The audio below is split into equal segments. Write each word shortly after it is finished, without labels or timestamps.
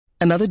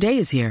Another day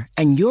is here,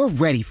 and you're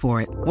ready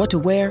for it. What to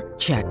wear?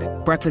 Check.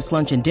 Breakfast,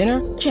 lunch, and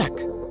dinner? Check.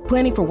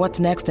 Planning for what's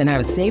next and how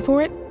to save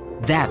for it?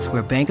 That's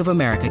where Bank of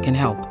America can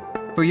help.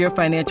 For your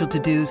financial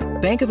to-dos,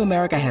 Bank of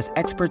America has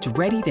experts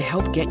ready to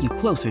help get you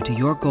closer to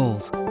your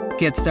goals.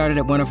 Get started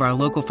at one of our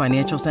local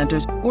financial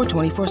centers or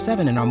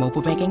 24/7 in our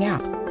mobile banking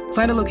app.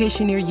 Find a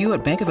location near you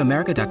at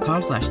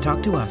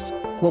bankofamerica.com/talktous.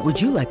 What would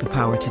you like the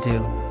power to do?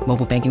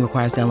 Mobile banking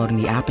requires downloading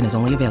the app and is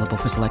only available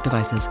for select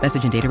devices.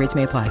 Message and data rates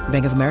may apply.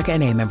 Bank of America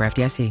N.A., member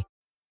FDIC.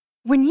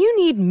 When you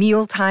need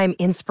mealtime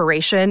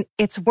inspiration,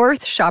 it's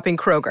worth shopping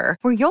Kroger,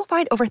 where you'll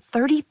find over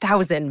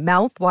 30,000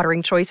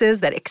 mouth-watering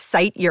choices that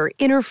excite your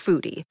inner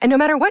foodie. And no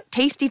matter what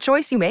tasty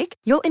choice you make,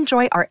 you'll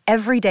enjoy our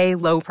everyday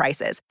low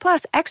prices,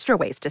 plus extra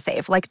ways to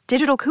save, like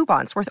digital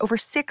coupons worth over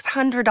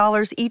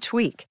 $600 each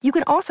week. You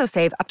can also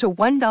save up to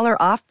 $1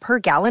 off per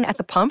gallon at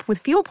the pump with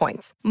fuel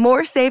points.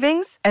 More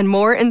savings and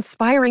more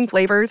inspiring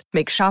flavors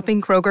make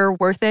shopping Kroger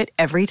worth it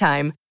every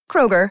time.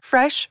 Kroger,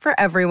 fresh for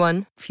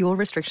everyone. Fuel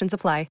restrictions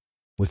apply.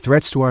 With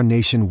threats to our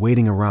nation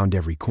waiting around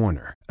every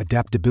corner,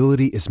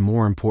 adaptability is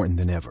more important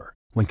than ever.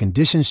 When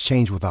conditions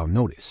change without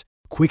notice,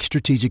 quick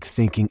strategic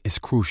thinking is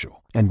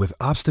crucial. And with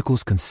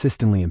obstacles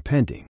consistently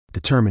impending,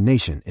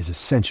 determination is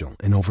essential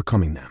in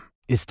overcoming them.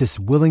 It's this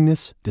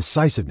willingness,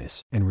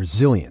 decisiveness, and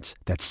resilience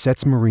that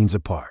sets Marines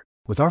apart.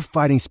 With our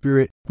fighting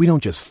spirit, we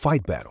don't just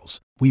fight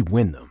battles, we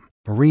win them.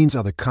 Marines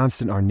are the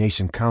constant our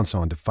nation counts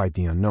on to fight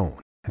the unknown.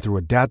 And through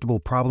adaptable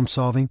problem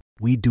solving,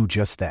 we do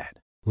just that.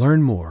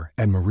 Learn more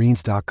at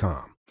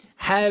marines.com.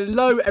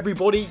 Hello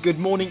everybody, good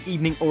morning,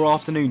 evening or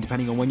afternoon,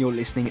 depending on when you're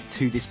listening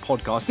to this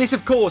podcast. This,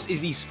 of course,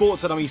 is the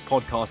Sports for Dummies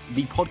podcast,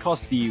 the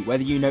podcast for you,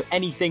 whether you know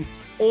anything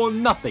or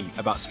nothing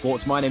about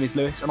sports. My name is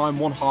Lewis and I'm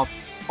one half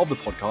of the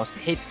podcast,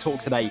 here to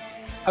talk today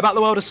about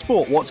the world of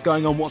sport, what's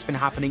going on, what's been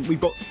happening. We've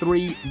got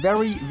three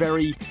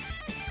very,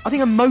 I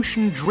think,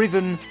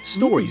 emotion-driven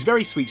stories,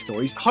 very sweet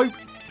stories. Hope,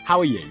 how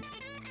are you?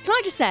 Can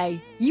I just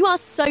say, you are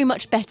so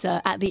much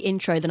better at the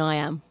intro than I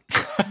am.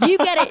 You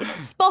get it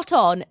spot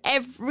on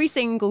every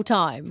single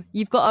time.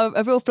 You've got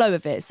a real flow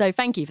of it, so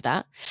thank you for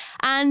that.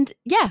 And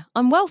yeah,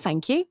 I'm well,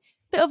 thank you.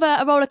 Bit of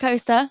a roller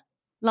coaster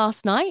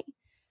last night.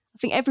 I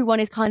think everyone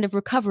is kind of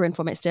recovering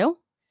from it still.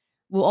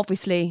 Well,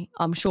 obviously,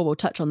 I'm sure we'll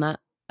touch on that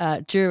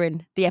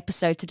during the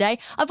episode today.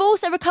 I've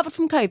also recovered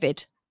from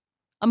COVID.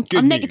 I'm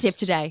negative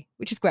today,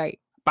 which is great.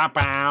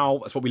 Bow.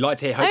 That's what we like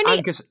to hear.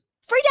 Only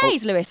 3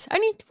 days, Lewis.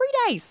 Only 3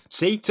 days.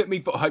 See, took me,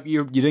 but I hope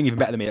you're doing even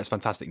better than me. That's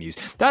fantastic news.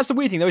 That's the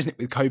weird thing, though, isn't it?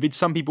 With COVID,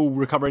 some people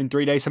recover in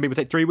 3 days, some people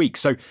take 3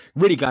 weeks. So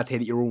really glad to hear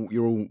that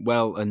you're all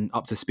well and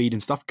up to speed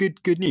and stuff.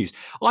 Good news.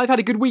 I've had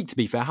a good week, to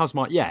be fair. How's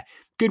my? Yeah,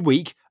 good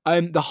week.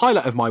 The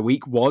highlight of my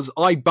week was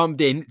I bumped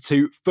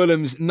into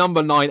Fulham's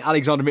number 9,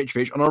 Alexander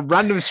Mitrovic, on a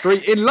random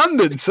street in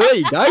London. So there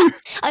you go.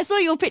 I saw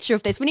your picture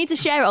of this. We need to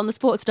share it on the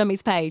Sports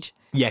Dummies page.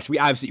 Yes, we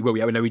absolutely will.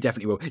 Yeah, no, we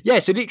definitely will. Yeah,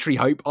 so literally,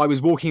 Hope, I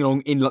was walking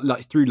along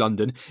through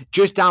London,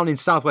 just down in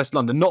southwest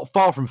London, not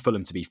far from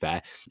Fulham, to be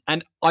fair.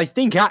 And I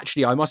think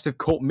actually I must have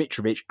caught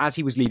Mitrovic as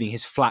he was leaving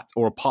his flat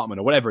or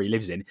apartment or whatever he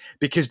lives in,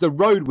 because the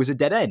road was a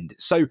dead end.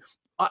 So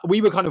we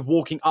were kind of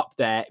walking up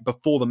there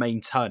before the main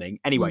turning.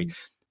 Anyway,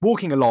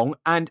 walking along,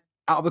 and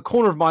out of the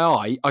corner of my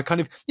eye, I kind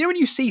of, you know, when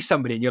you see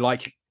somebody and you're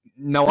like,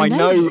 no, I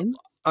know.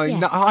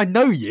 I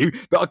know you,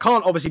 but I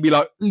can't obviously be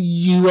like,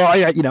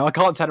 I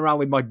can't turn around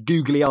with my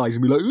googly eyes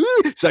and be like,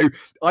 ooh. So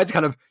I had to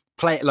kind of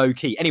play it low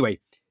key. Anyway,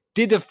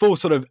 did a full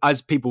sort of,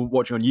 as people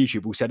watching on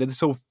YouTube will say, did a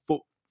sort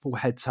of full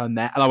head turn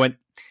there, and I went,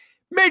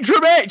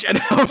 Mitrovic!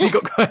 And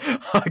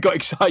I got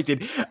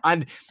excited,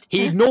 and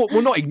he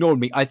not ignored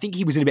me. I think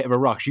he was in a bit of a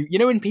rush. You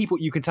know, when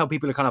you can tell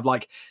people are kind of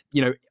like,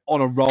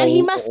 on a roll. And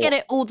he must get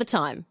it all the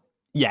time.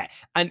 Yeah,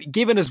 and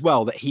given as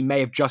well that he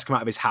may have just come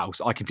out of his house,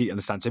 I completely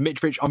understand. So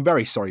Mitrovic, I'm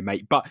very sorry,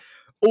 mate, but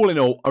all in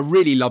all, a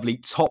really lovely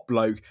top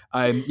bloke.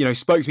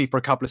 Spoke to me for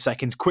a couple of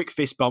seconds, quick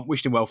fist bump,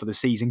 wished him well for the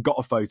season, got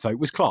a photo. It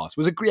was class. It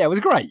was great. It was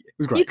great.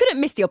 You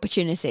couldn't miss the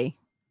opportunity.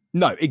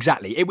 No,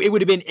 exactly. It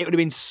would have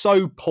been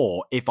so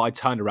poor if I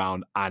turned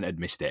around and had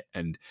missed it.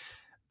 And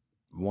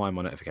why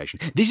my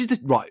notification? This is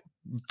right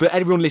for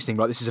everyone listening.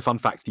 Right, this is a fun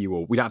fact for you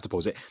all. We don't have to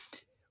pause it.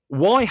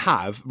 Why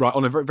have, right,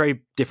 on a very,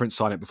 very different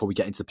side note before we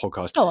get into the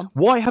podcast,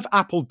 why have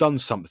Apple done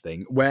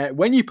something where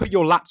when you put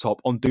your laptop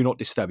on Do Not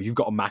Disturb, if you've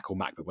got a Mac or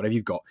MacBook, whatever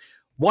you've got,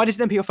 why does it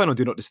then put your phone on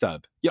Do Not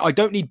Disturb? Yeah, I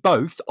don't need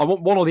both. I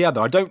want one or the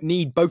other. I don't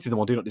need both of them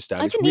on Do Not Disturb.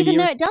 I didn't even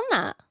know it done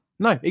that.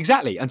 No,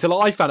 exactly. Until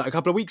I found out a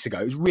couple of weeks ago.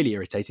 It was really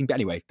irritating. But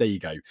anyway, there you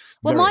go.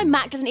 Well, my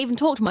Mac doesn't even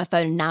talk to my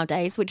phone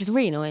nowadays, which is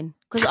really annoying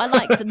because I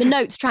like the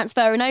notes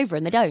transferring over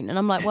and they don't. And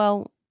I'm like,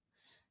 well,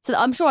 so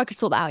I'm sure I could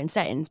sort that out in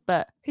settings,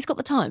 but who's got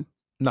the time?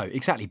 No,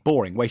 exactly.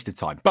 Boring, wasted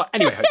time. But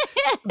anyway,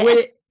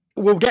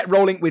 we'll get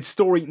rolling with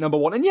story number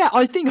 1. And yeah,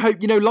 I think, Hope,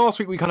 last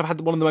week we kind of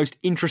had one of the most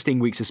interesting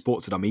weeks of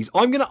Sports for Dummies.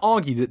 I'm going to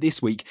argue that this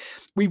week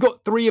we've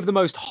got 3 of the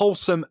most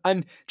wholesome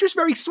and just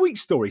very sweet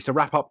stories to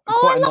wrap up.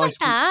 I like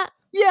that.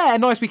 Yeah, a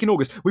nice week in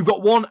August. We've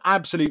got one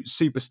absolute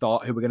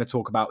superstar who we're going to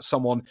talk about,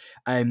 someone,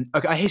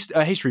 a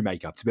history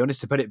maker, to be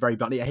honest, to put it very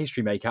bluntly, a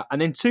history maker.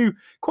 And then two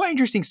quite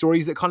interesting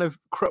stories that kind of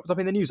cropped up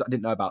in the news that I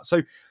didn't know about.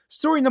 So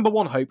story number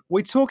one, Hope,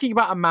 we're talking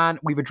about a man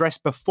we've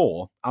addressed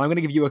before. And I'm going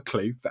to give you a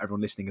clue for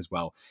everyone listening as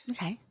well.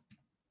 Okay.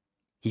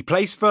 He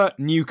plays for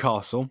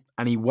Newcastle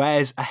and he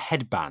wears a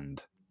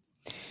headband.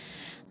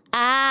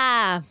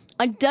 I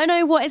don't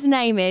know what his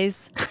name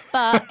is,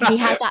 but he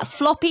has that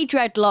floppy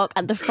dreadlock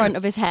at the front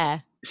of his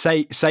hair.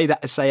 Say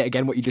it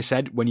again, what you just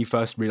said when you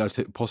first realised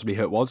possibly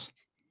who it was.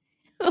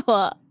 What?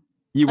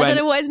 I don't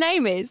know what his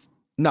name is.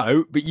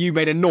 No, but you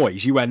made a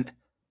noise. You went,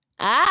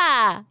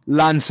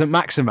 Lan St.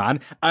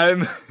 Maximan.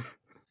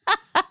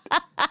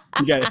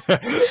 You get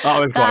it? That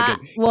was quite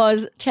good.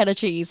 Was cheddar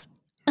cheese.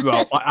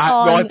 Well,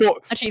 I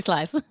thought a cheese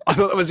slice. I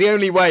thought that was the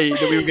only way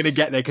that we were going to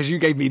get there because you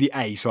gave me the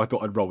A, so I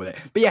thought I'd roll with it.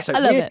 But yes, I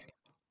love it.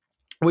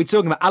 We're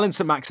talking about Alan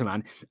St.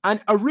 Maximan, and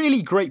a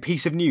really great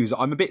piece of news.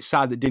 I'm a bit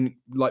sad that didn't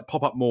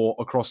pop up more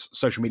across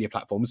social media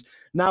platforms.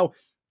 Now,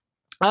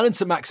 Alan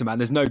St. Maximan,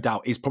 there's no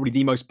doubt, is probably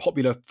the most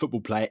popular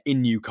football player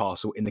in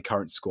Newcastle in the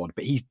current squad,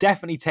 but he's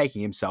definitely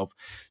taking himself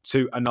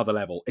to another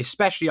level,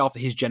 especially after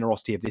his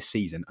generosity of this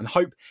season. And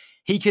Hope,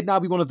 he could now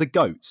be one of the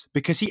GOATs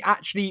because he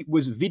actually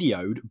was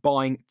videoed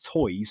buying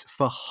toys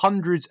for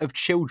hundreds of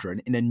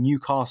children in a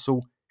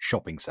Newcastle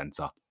shopping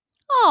centre.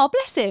 Oh,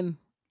 bless him.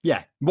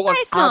 Yeah.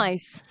 That's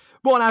nice.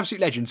 What an absolute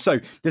legend. So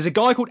there's a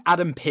guy called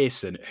Adam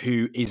Pearson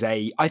who is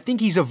I think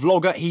he's a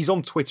vlogger. He's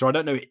on Twitter. I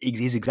don't know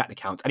his exact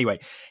account. Anyway,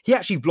 he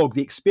actually vlogged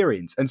the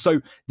experience. And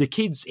so the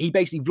kids, he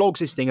basically vlogs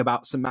this thing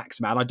about St.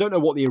 Maximan. I don't know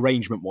what the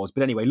arrangement was,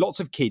 but anyway,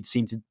 lots of kids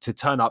seem to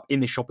turn up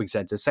in the shopping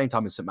centre, same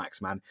time as St.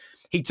 Maximan.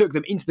 He took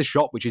them into the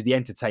shop, which is the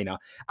entertainer,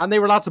 and they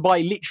were allowed to buy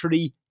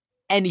literally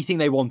anything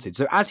they wanted.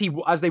 So as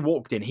they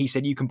walked in, he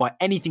said, you can buy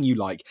anything you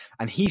like.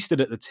 And he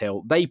stood at the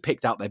till. They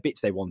picked out their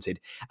bits they wanted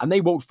and they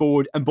walked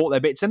forward and bought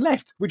their bits and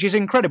left, which is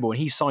incredible. And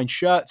he signed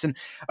shirts and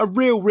a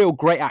real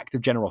great act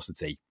of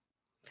generosity.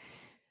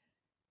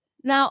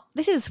 Now,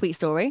 this is a sweet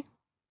story.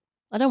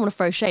 I don't want to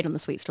throw shade on the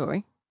sweet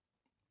story,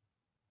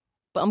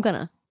 but I'm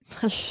gonna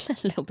a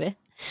little bit.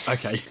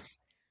 Okay.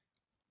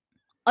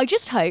 I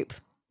just hope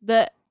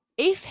that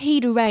if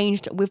he'd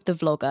arranged with the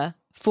vlogger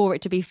for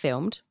it to be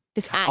filmed,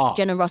 this act of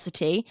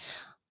generosity,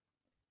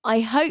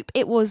 I hope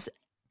it was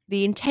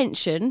the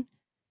intention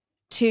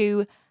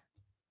to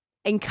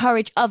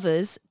encourage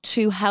others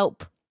to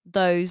help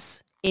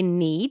those in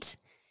need.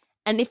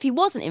 And if he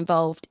wasn't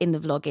involved in the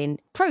vlogging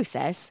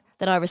process,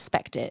 then I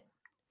respect it.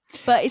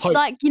 But it's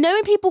like,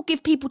 when people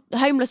give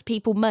homeless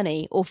people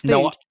money or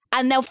food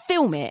and they'll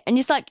film it and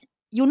it's like,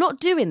 you're not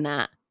doing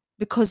that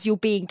because you're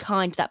being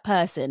kind to that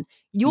person.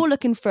 You're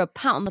looking for a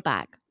pat on the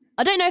back.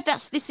 I don't know if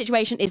this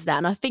situation is that,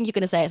 and I think you're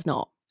going to say it's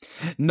not.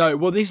 No,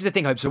 well, this is the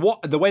thing, Hope. So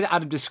the way that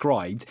Adam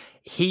described,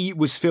 he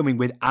was filming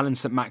with Alan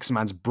St.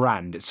 Maximan's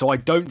brand. So I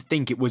don't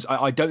think it was,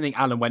 I don't think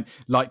Alan went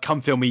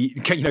come film me,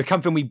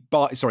 come film me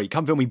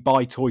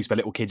buy toys for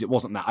little kids. It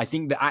wasn't that. I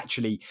think that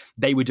actually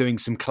they were doing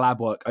some collab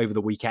work over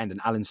the weekend and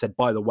Alan said,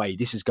 by the way,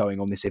 this is going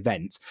on this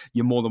event.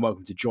 You're more than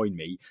welcome to join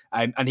me.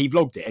 And he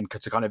vlogged it and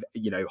to kind of,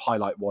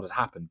 highlight what had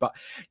happened. But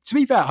to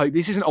be fair, Hope,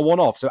 this isn't a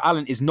one-off. So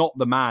Alan is not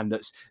the man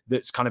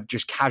that's kind of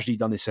just casually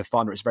done this for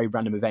fun or it's a very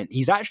random event.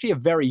 He's actually a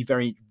very,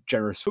 very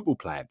generous football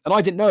player. And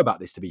I didn't know about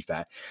this, to be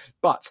fair.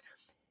 But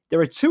there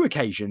are two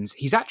occasions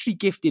he's actually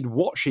gifted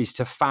watches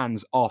to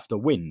fans after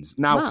wins.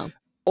 Now,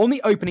 on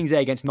the opening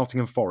day against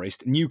Nottingham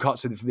Forest,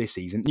 Newcastle for this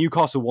season,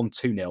 Newcastle won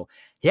 2-0.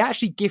 He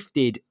actually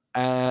gifted,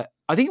 I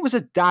think it was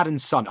a dad and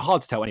son,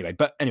 hard to tell anyway,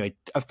 but anyway,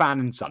 a fan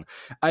and son,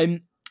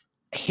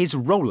 his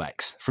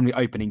Rolex from the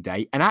opening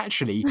day. And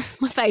actually...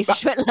 My face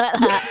just went like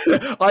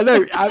that. I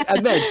know.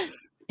 And then...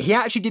 he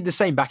actually did the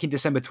same back in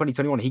December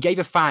 2021. He gave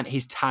a fan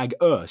his tag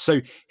So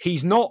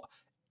he's not,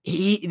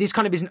 this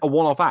kind of isn't a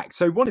one-off act.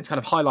 So I wanted to kind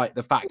of highlight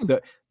the fact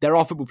that there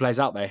are football players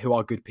out there who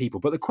are good people.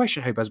 But the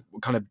question, Hope, as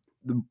kind of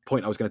the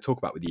point I was going to talk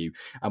about with you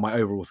and my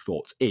overall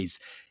thoughts is,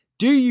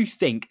 do you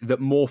think that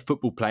more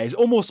football players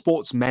or more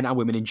sportsmen and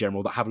women in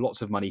general that have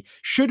lots of money,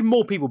 should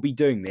more people be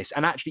doing this?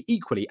 And actually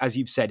equally, as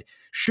you've said,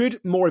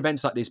 should more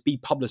events like this be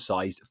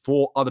publicised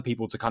for other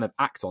people to kind of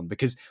act on?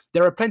 Because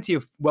there are plenty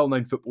of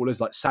well-known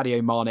footballers like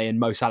Sadio Mane and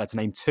Mo Salah, to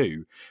name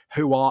two,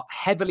 who are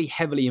heavily,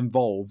 heavily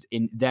involved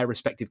in their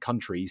respective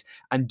countries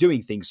and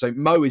doing things. So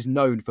Mo is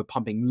known for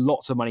pumping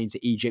lots of money into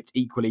Egypt,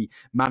 equally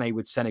Mane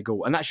with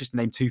Senegal. And that's just to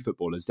name two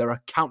footballers. There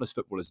are countless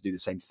footballers who do the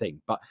same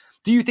thing. But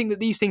do you think that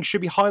these things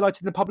should be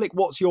highlighted in the public?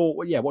 What's your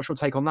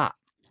take on that?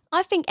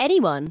 I think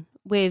anyone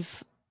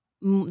with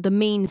the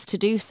means to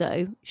do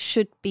so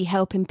should be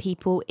helping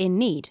people in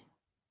need.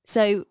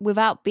 So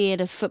without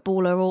being a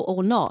footballer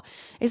or not,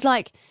 it's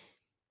like,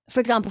 for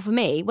example, for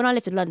me, when I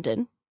lived in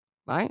London,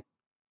 right?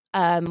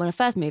 When I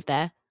first moved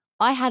there,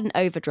 I had an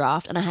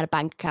overdraft and I had a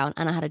bank account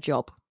and I had a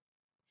job.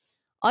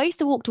 I used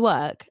to walk to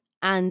work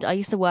and I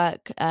used to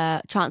work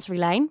Chancery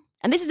Lane.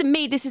 And this isn't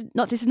me. This is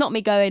not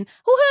me going,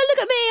 oh,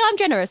 look at me, I'm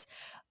generous.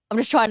 I'm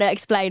just trying to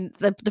explain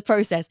the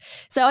process.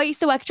 So I used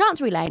to work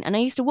Chancery Lane and I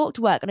used to walk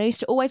to work and I used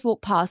to always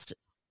walk past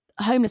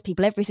homeless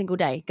people every single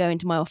day go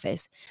into my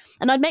office,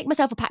 and I'd make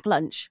myself a packed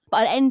lunch, but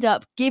I'd end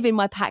up giving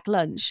my packed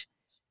lunch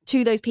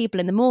to those people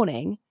in the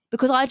morning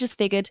because I just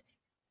figured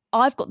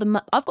I've got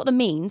the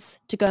means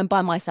to go and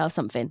buy myself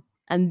something,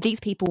 and these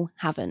people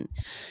haven't.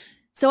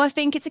 So I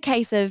think it's a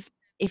case of,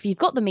 if you've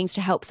got the means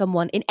to help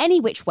someone in any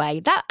which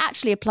way, that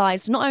actually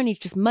applies to not only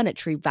just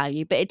monetary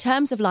value, but in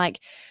terms of like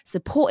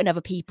supporting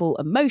other people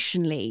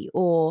emotionally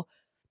or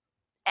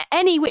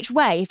any which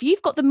way. If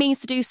you've got the means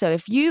to do so,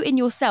 if you in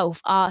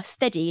yourself are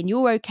steady and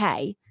you're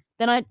okay,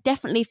 then I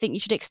definitely think you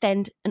should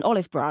extend an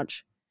olive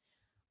branch.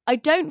 I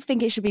don't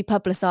think it should be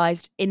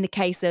publicised in the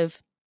case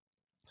of,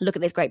 look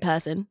at this great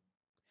person.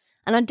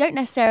 And I don't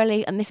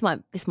necessarily, and this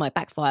might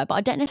backfire, but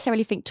I don't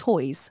necessarily think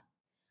toys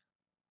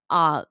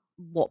are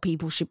what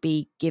people should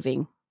be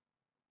giving.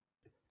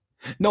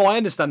 No, I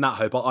understand that,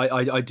 Hope.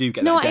 I do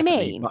get that. Know what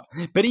definitely. I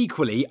mean? But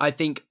equally, I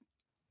think,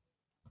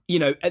 you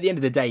know, at the end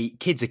of the day,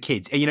 kids are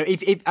kids. You know,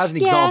 if as an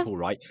example,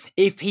 right,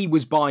 if he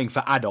was buying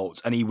for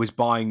adults and he was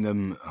buying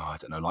them, I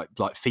don't know,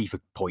 like FIFA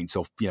points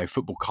or, you know,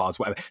 football cards,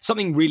 whatever,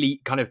 something really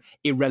kind of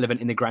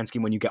irrelevant in the grand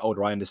scheme when you get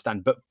older, I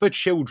understand. But for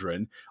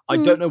children, I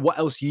don't know what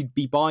else you'd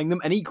be buying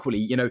them. And equally,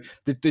 you know,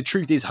 the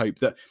truth is, Hope,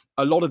 that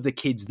a lot of the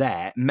kids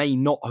there may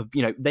not have,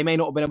 you know, they may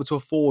not have been able to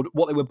afford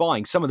what they were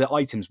buying. Some of the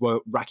items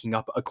were racking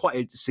up quite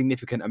a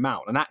significant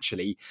amount. And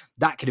actually,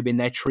 that could have been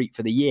their treat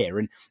for the year.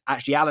 And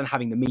actually, Alan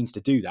having the means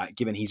to do that,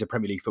 given he's a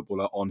Premier League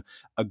footballer on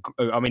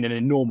an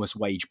enormous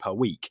wage per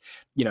week,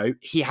 you know,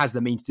 he has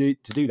the means to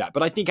do that.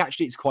 But I think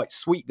actually it's quite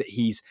sweet that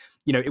he's,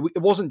 you know,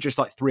 it wasn't just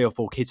like 3 or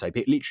 4 kids, Hope.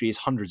 It literally is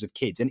hundreds of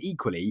kids. And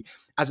equally,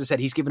 as I said,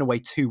 he's given away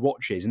 2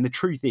 watches. And the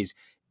truth is,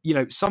 you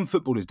know, some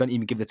footballers don't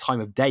even give the time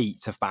of day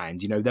to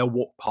fans. You know, they'll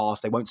walk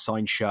past, they won't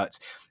sign shirts.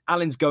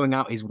 Alan's going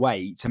out his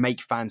way to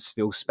make fans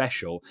feel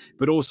special,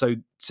 but also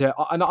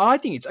and I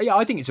think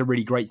it's a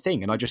really great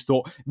thing. And I just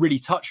thought really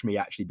touched me,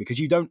 actually, because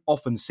you don't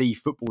often see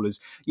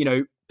footballers, you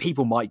know,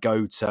 people might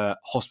go to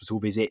hospital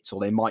visits or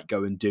they might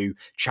go and do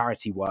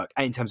charity work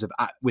in terms of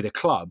with a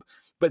club,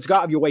 but to go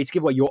out of your way to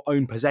give away your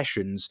own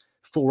possessions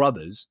for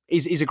others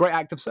is a great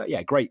act of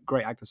great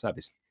act of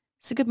service.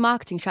 It's a good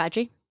marketing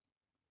strategy.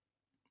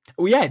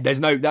 Well, yeah,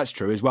 that's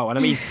true as well. And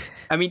I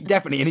mean,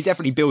 definitely, and he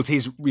definitely builds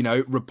his, you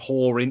know,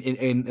 rapport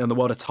in the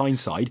world of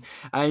Tyneside.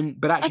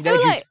 But actually,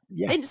 I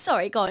feel like,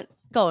 sorry, go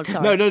on.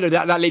 Sorry. No,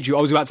 that literally,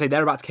 I was about to say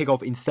they're about to kick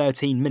off in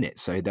 13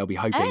 minutes, so they'll be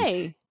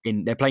hoping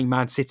they're playing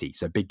Man City,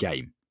 so big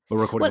game. We're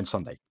recording on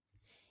Sunday.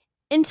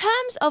 In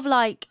terms of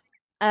like,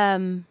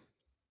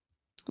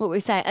 what we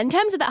say, in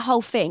terms of that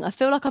whole thing, I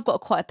feel like I've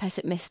got quite a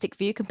pessimistic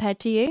view compared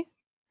to you,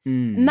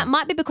 and that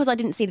might be because I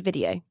didn't see the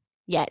video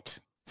yet.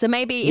 So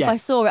maybe if I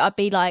saw it, I'd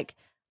be like,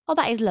 oh,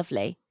 that is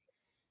lovely.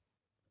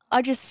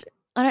 I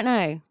don't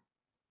know.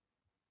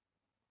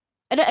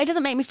 It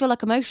doesn't make me feel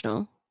like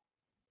emotional.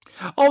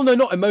 Oh, no,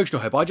 not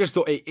emotional, Hope. I just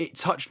thought it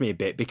touched me a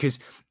bit because,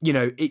 you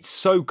know, it's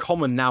so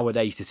common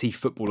nowadays to see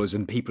footballers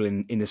and people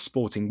in the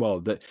sporting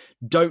world that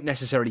don't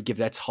necessarily give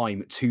their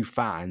time to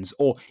fans.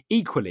 Or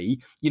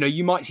equally, you know,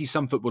 you might see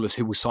some footballers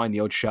who will sign the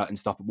odd shirt and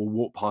stuff, but will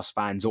walk past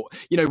fans. Or,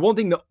 you know, one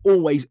thing that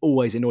always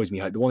annoys me,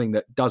 Hope, the one thing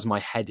that does my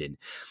head in,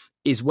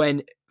 is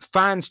when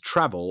fans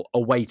travel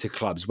away to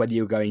clubs, whether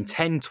you're going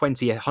 10,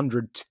 20,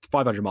 100,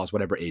 500 miles,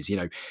 whatever it is, you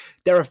know,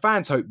 there are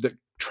fans, Hope, that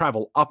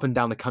travel up and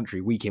down the country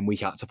week in,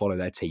 week out to follow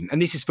their team.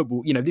 And this is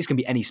football, you know, this can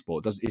be any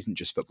sport, isn't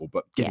just football,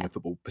 but given a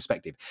football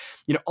perspective.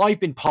 You know, I've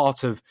been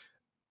part of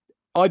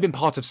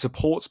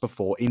supports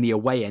before in the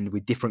away end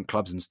with different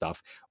clubs and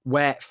stuff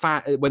where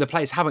the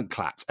players haven't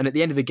clapped. And at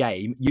the end of the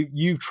game,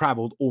 you've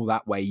travelled all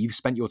that way, you've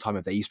spent your time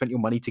up there, you spent your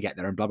money to get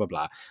there and blah, blah,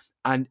 blah.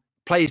 And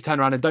players turn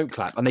around and don't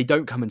clap and they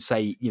don't come and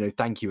say, you know,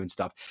 thank you and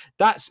stuff.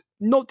 That's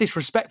not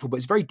disrespectful, but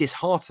it's very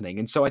disheartening.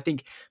 And so I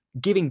think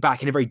giving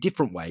back in a very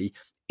different way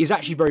is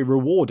actually very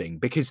rewarding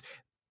because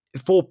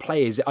for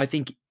players, I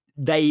think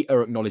they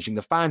are acknowledging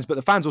the fans, but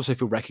the fans also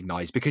feel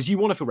recognised because you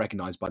want to feel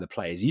recognised by the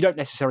players. You don't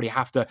necessarily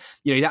have to,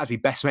 you know, you don't have to be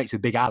best mates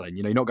with Big Alan.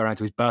 You know, you're not going around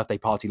to his birthday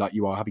party like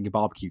you are having a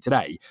barbecue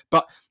today.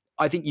 But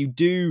I think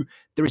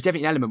there is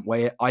definitely an element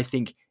where I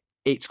think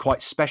it's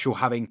quite special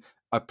having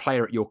a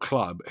player at your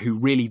club who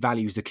really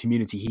values the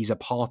community he's a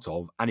part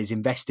of and is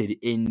invested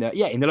in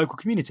the local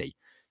community.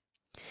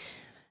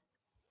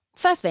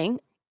 First thing,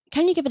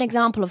 can you give an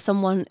example of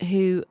someone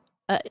who,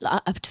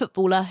 a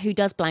footballer who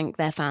does blank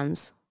their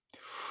fans?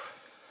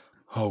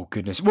 Oh,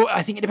 goodness. Well,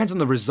 I think it depends on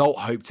the result,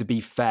 Hope, to be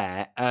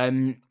fair.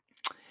 When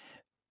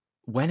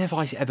have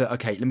I ever...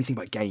 Okay, let me think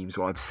about games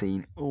where I've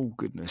seen... Oh,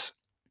 goodness.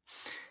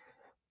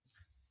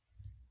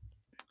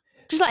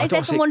 Just like, is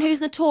there someone who's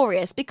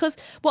notorious? Because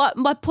what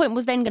my point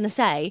was then going to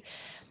say,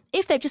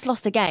 if they've just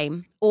lost a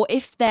game, or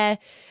if they're,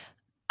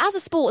 as a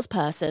sports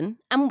person,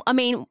 and I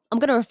mean, I'm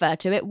going to refer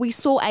to it, we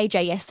saw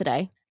AJ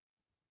yesterday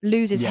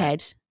lose his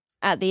head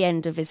at the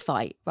end of his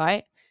fight,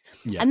 right?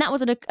 Yeah. And that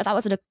was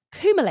an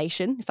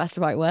accumulation, if that's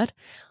the right word,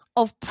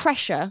 of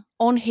pressure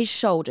on his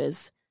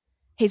shoulders,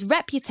 his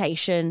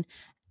reputation,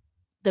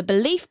 the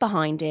belief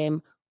behind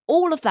him,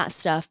 all of that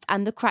stuff,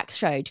 and the cracks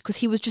showed because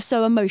he was just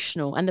so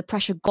emotional and the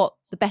pressure got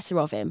the better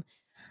of him.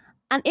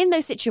 And in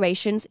those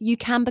situations, you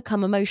can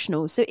become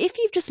emotional. So if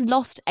you've just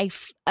lost a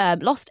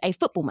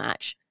football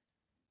match,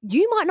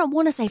 you might not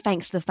want to say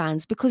thanks to the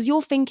fans because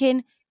you're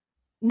thinking,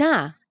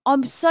 nah,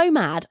 I'm so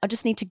mad. I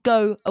just need to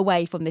go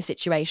away from this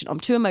situation. I'm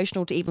too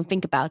emotional to even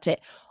think about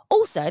it.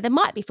 Also, there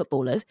might be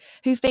footballers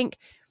who think,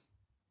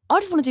 I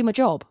just want to do my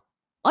job.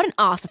 I didn't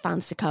ask the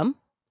fans to come,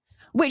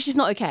 which is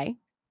not okay.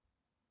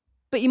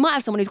 But you might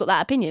have someone who's got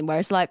that opinion where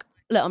it's like,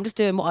 look, I'm just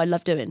doing what I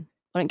love doing.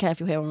 I don't care if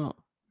you're here or not.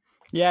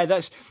 Yeah,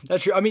 that's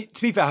true. I mean,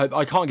 to be fair,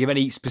 I can't give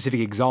any specific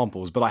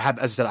examples, but I have,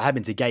 as I said, I have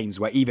been to games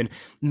where even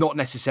not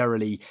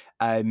necessarily,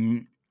 I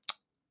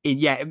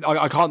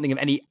can't think of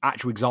any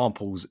actual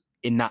examples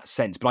in that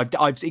sense, but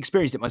I've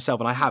experienced it myself,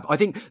 and I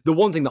think the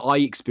one thing that I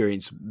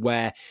experienced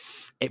where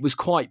it was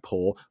quite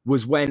poor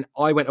was when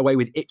I went away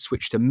with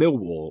Ipswich to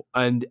Millwall.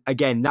 And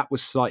again, that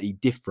was slightly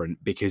different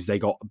because they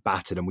got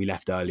battered and we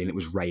left early and it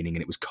was raining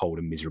and it was cold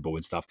and miserable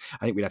and stuff.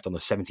 I think we left on the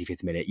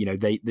 75th minute. You know,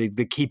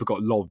 the keeper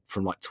got lobbed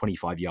from like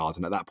 25 yards.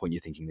 And at that point,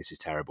 you're thinking this is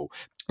terrible.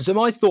 So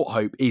my thought,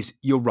 Hope, is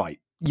you're right.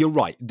 You're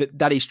right.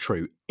 That is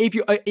true. If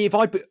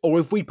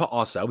we put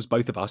ourselves,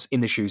 both of us,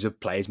 in the shoes of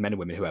players, men and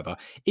women, whoever,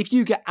 if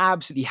you get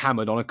absolutely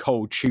hammered on a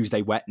cold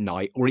Tuesday wet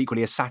night, or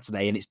equally a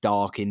Saturday and it's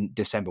dark in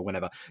December,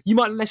 whenever, you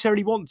might not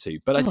necessarily want to.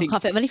 But I think I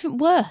can't think of anything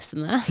worse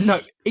than that. No,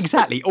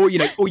 exactly. Or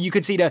you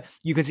could see the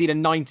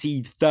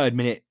 93rd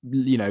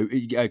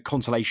minute,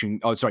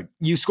 consolation. Oh, sorry,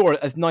 you score a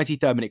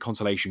 93rd minute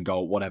consolation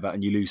goal, whatever,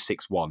 and you lose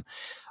 6-1.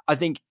 I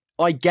think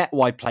I get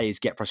why players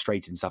get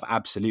frustrated and stuff,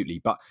 absolutely,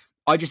 but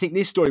I just think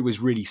this story was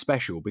really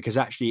special because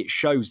actually it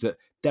shows that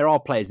there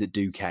are players that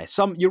do care.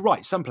 You're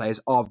right, some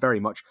players are very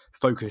much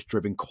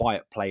focus-driven,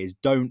 quiet players,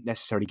 don't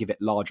necessarily give it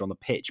large on the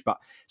pitch. But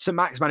St.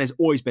 Maximin has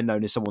always been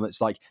known as someone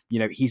that's like,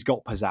 he's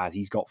got pizzazz,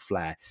 he's got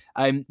flair.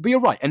 But you're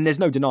right, and there's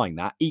no denying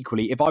that.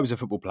 Equally, if I was a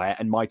football player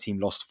and my team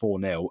lost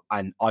 4-0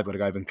 and I've got to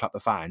go over and clap the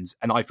fans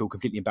and I feel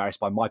completely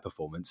embarrassed by my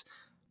performance,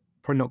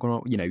 probably not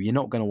going to, you're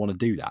not going to want to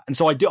do that. And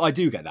so I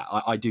do get that.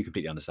 I do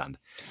completely understand.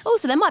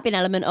 Also, there might be an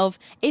element of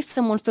if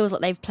someone feels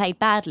like they've played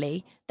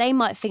badly, they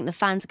might think the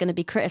fans are going to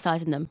be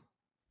criticising them.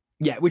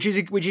 Yeah, which is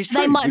true.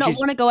 They might not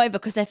want to go over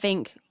because they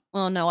think,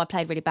 well, no, I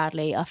played really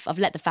badly. I've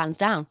let the fans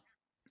down.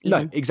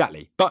 Even. No,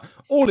 exactly. But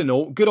all in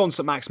all, good on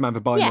St. Maximin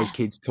for buying those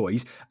kids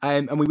toys.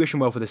 And we wish him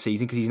well for the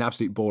season because he's an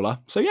absolute baller.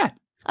 So yeah.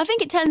 I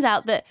think it turns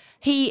out that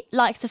he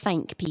likes to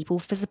thank people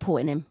for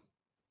supporting him.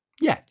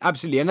 Yeah,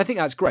 absolutely. And I think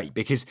that's great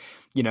because,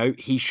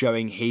 he's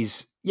showing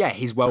his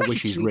well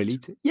wishes really.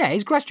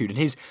 His gratitude and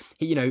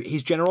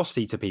his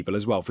generosity to people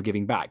as well for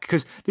giving back.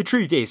 Because the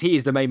truth is, he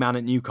is the main man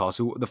at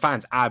Newcastle. The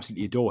fans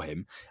absolutely adore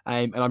him.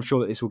 And I'm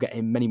sure that this will get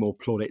him many more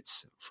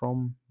plaudits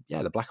from,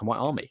 the Black and White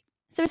Army.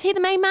 So is he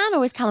the main man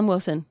or is Callum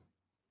Wilson?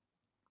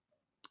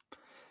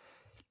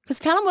 Because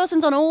Callum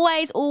Wilson's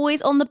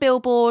always on the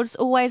billboards,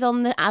 always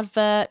on the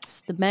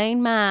adverts, the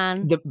main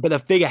man. But the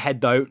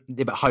figurehead, though,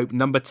 Hope,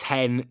 number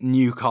 10,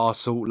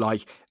 Newcastle,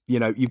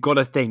 you've got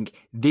to think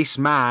this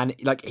man,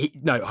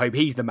 Hope,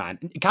 he's the man.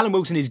 Callum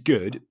Wilson is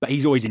good, but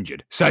he's always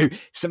injured. So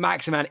St.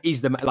 Maximin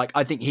is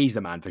I think he's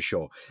the man for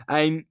sure. But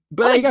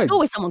there you go. There's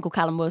always someone called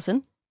Callum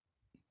Wilson.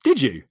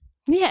 Did you?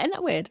 Yeah, isn't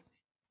that weird?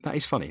 That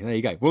is funny. There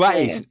you go. Well, that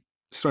is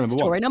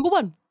story number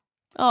one.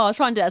 Oh, I was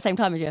trying to do it at the same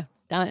time as you.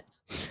 Damn it.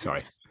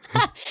 Sorry.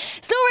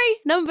 Story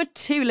number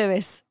 2,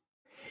 Lewis.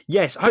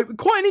 Yes,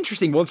 quite an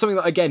interesting one. Something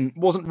that, again,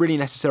 wasn't really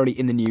necessarily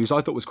in the news.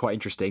 I thought was quite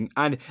interesting.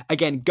 And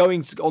again,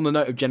 going on the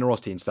note of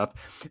generosity and stuff,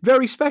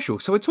 very special.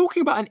 So we're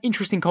talking about an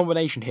interesting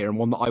combination here and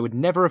one that I would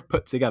never have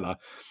put together.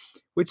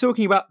 We're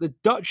talking about the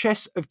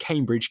Duchess of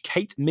Cambridge,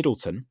 Kate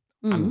Middleton,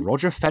 and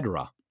Roger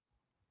Federer.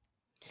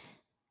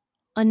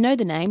 I know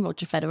the name,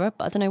 Roger Federer,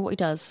 but I don't know what he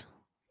does.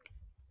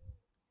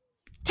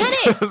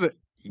 Tennis!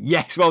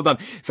 Yes, well done.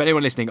 For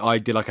anyone listening, I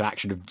did an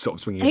action of sort of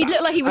swinging. He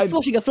looked like he was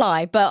swatting a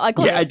fly, but I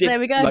got it. I did, there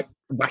we go. Like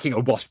whacking a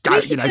wasp.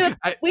 We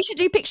should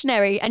do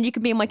Pictionary, and you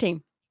can be on my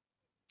team.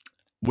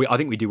 I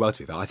think we do well, to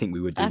be fair. I think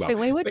we would do well. I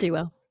think we would do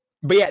well.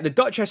 But yeah, the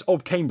Duchess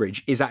of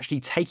Cambridge is actually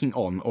taking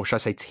on, or should I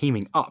say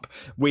teaming up,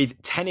 with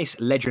tennis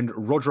legend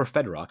Roger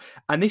Federer.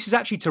 And this is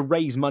actually to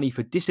raise money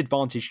for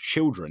disadvantaged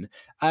children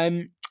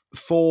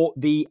for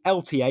the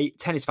LTA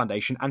Tennis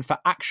Foundation and for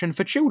Action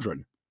for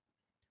Children.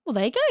 Well,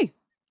 there you go.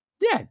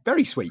 Yeah,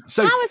 very sweet.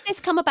 So, how has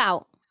this come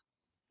about?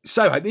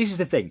 So, this is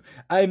the thing.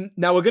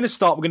 Now, we're going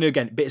to do,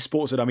 again, a bit of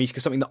sports with dummies,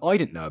 because something that I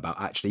didn't know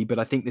about, actually, but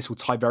I think this will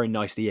tie very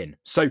nicely in.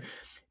 So,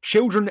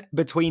 children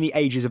between the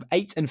ages of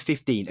 8 and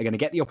 15 are going to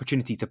get the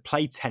opportunity to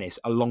play tennis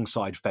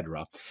alongside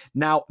Federer.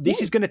 Now,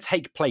 this is going to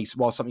take place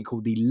while something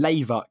called the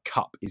Laver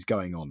Cup is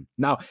going on.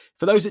 Now,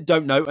 for those that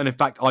don't know, and in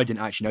fact, I didn't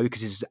actually know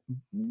because this is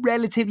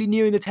relatively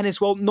new in the tennis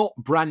world, not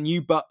brand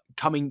new, but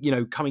coming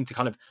to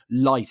kind of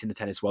light in the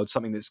tennis world,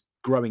 something that's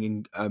growing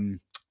in,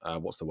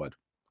 what's the word?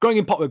 Growing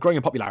in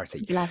popularity.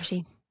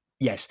 Popularity.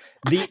 Yes.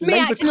 Me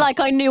acting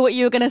like I knew what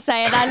you were going to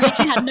say, and I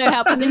literally had no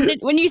help. And then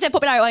when you said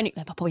popularity, I knew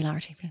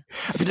popularity.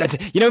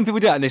 When people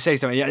do that and they say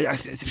something, it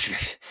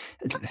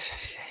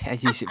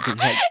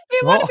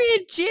might be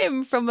a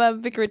Jim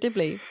from Vicar of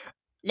Dibley.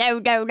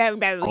 No.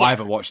 I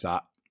haven't watched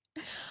that.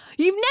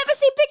 You've never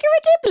seen Vicar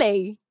of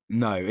Dibley?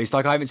 No, it's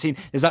like I haven't seen.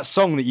 There's that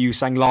song that you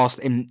sang last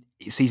in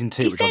season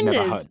 2, which I've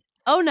never heard.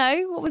 Oh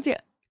no, what was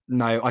it?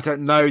 No, I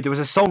don't know. There was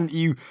a song that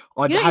you.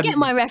 You don't get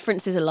my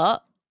references a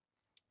lot.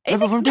 Is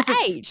it from the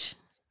age?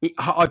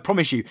 I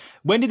promise you.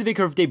 When did the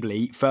Vicar of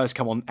Dibley first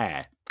come on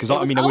air? Because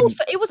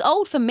it was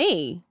old for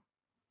me.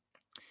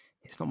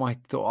 It's not my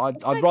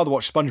thought. I'd rather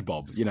watch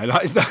SpongeBob. You know,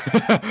 like.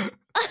 Yeah,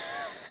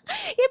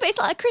 but it's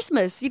like at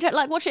Christmas. You don't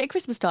like watch it at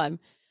Christmas time.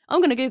 I'm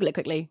going to Google it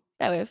quickly.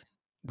 Bear with.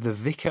 The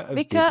Vicar of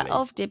Dibley. Vicar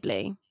of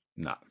Dibley.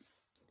 No.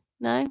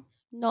 No?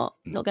 Not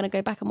going to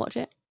go back and watch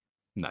it?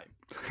 No.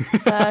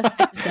 First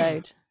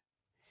episode.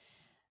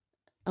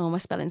 Oh, my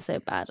spelling's so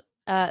bad.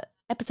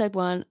 Episode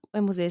 1.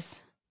 When was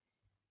this?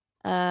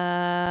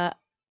 Sorry.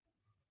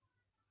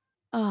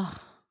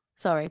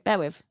 Bear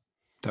with.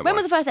 When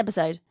was the first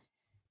episode?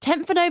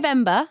 10th of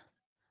November,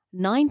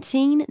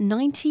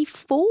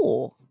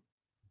 1994.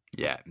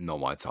 Yeah, not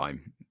my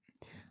time.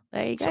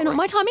 There you go. Sorry. Not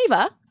my time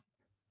either.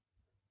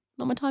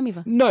 Not my time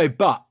either. No,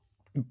 but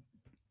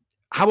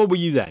how old were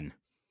you then?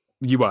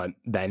 You weren't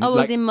then. I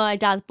was in my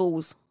dad's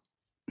balls.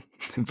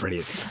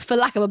 Brilliant. For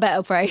lack of a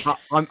better phrase.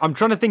 I'm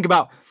trying to think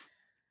about.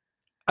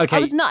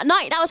 Okay.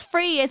 That was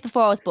 3 years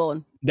before I was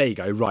born. There you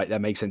go. Right,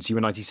 that makes sense. You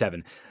were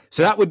 97.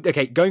 So that would,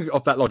 going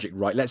off that logic,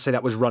 right, let's say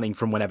that was running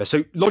from whenever.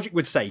 So logic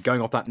would say,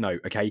 going off that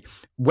note, okay,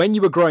 when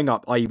you were growing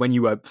up, i.e. when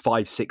you were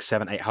 5, 6,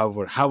 7, 8,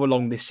 however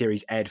long this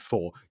series aired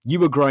for, you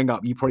were growing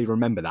up, you probably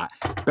remember that.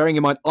 Bearing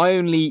in mind, I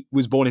only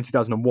was born in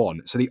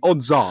 2001. So the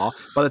odds are,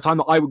 by the time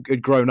that I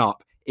had grown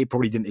up, it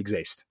probably didn't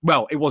exist.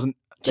 Well, it wasn't.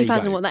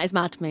 2001, that is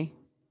mad to me.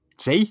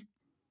 See?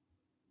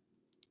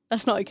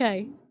 That's not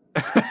okay.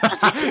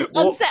 That's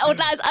unsettled.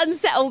 That has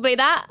unsettled me,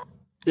 that.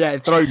 Yeah,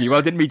 thrown you. Well,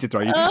 I didn't mean to throw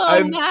you.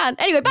 Oh, man.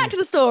 Anyway, back to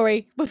the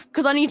story,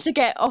 because I need to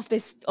get off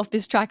this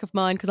track of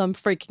mine because I'm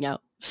freaking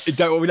out.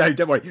 Don't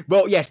worry.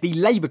 Well, yes, the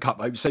Labour Cup,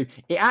 though. So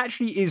it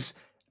actually is.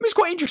 It's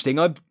quite interesting.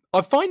 I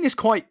find this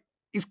quite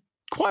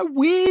a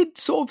weird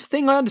sort of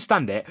thing. I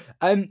understand it.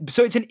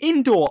 So it's an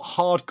indoor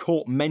hard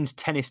court men's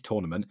tennis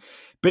tournament,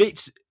 but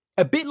it's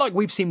a bit like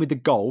we've seen with the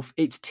golf.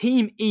 It's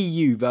Team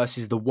EU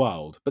versus the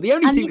world. But the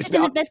only thing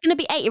there's going to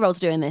be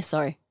 8-year-olds doing this.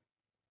 Sorry.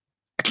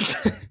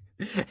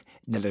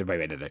 No. We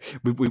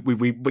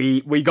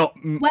got.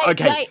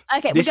 Okay.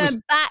 Okay, we're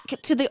going back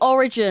to the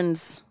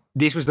origins.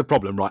 This was the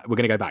problem, right? We're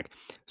going to go back.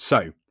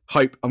 So,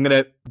 Hope, I'm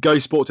going to go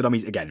sport to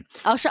dummies again.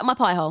 I'll shut my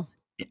pie hole.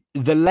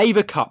 The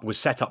Labour Cup was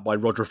set up by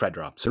Roger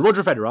Federer. So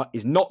Roger Federer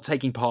is not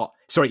taking part.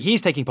 Sorry, he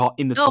is taking part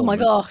in the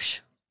tournament. Oh my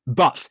gosh!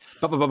 But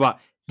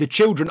the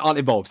children aren't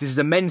involved. This is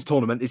a men's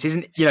tournament. This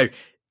isn't.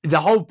 The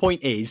whole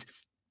point is.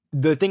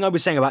 The thing I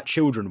was saying about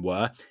children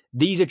were,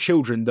 these are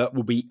children that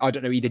will be, I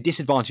don't know, either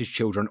disadvantaged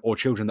children or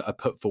children that are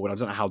put forward. I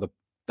don't know how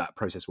that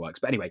process works.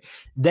 But anyway,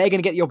 they're going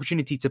to get the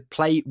opportunity to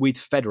play with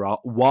Federer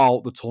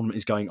while the tournament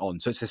is going on.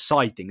 So it's a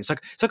side thing. It's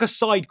like a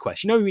side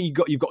quest. You know, when you've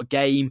got a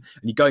game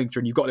and you're going through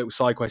and you've got a little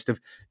side quest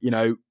of,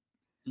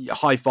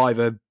 high five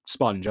a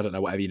sponge. I don't know,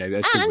 whatever, And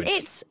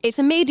it's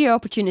a media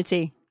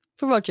opportunity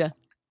for Roger.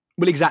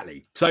 Well,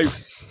 exactly. So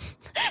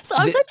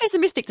I'm so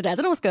pessimistic today. I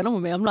don't know what's going on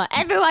with me. I'm like,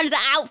 everyone's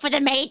out for the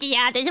media.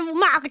 There's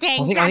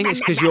marketing. I think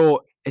it's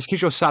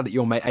because you're sad that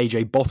your mate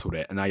AJ bottled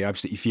it, and now you're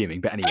absolutely fuming.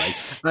 But anyway,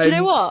 do you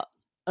know what?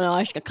 No,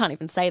 I can't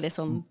even say this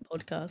on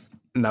podcast.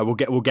 No, we'll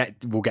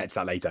get to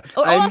that later.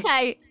 I'll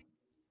say,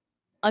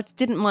 I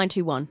didn't mind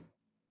who won.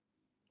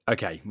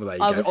 Okay, well there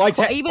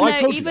you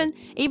go.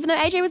 Even though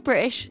AJ was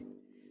British,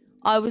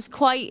 I was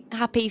quite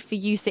happy for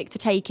Usyk to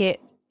take it.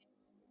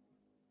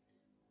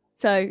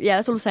 So yeah,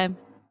 that's all I'm saying.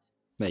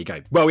 There you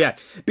go. Well, yeah.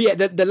 But yeah,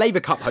 the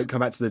Labour Cup, Hope, come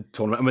back to the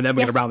tournament, and then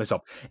we're going to round this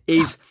off,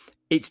 it's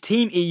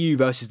Team EU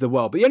versus the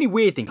world. But the only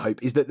weird thing,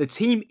 Hope, is that the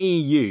Team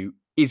EU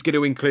is going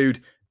to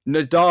include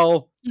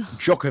Nadal,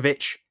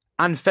 Djokovic,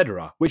 and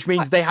Federer, which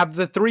means they have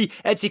the three.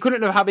 It's the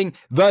equivalent of having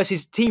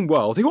versus Team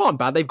World, who aren't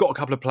bad. They've got a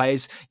couple of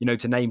players,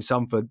 to name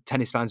some for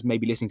tennis fans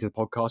maybe listening to the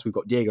podcast. We've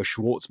got Diego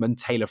Schwartzman,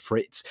 Taylor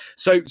Fritz.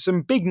 So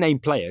some big name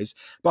players.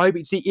 But I hope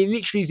it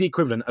literally is the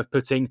equivalent of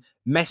putting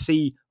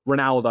Messi,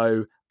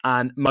 Ronaldo,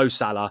 and Mo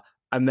Salah,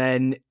 and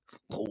then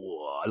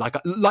like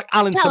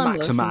Alan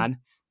Saint-Maximin.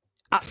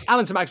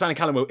 Alan Saint-Maximin and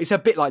Callum Wilson. It's a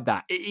bit like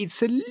that.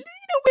 It's a little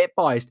bit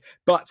biased.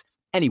 But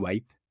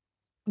anyway,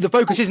 the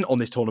focus isn't on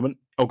this tournament.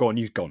 Oh, go on.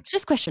 You've gone.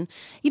 Just a question.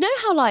 You know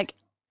how,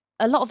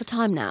 a lot of the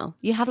time now,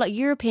 you have,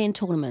 European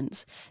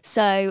tournaments.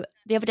 So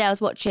the other day I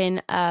was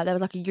watching, there was,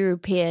 there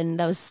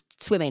was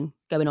swimming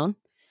going on.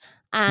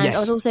 And yes. I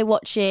was also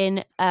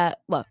watching,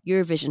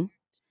 Eurovision.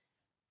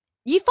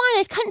 You find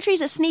there's countries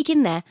that sneak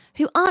in there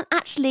who aren't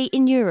actually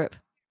in Europe.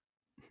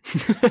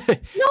 You know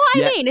what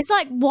I mean? It's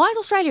like, why is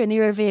Australia in the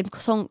Eurovision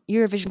song?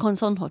 Can't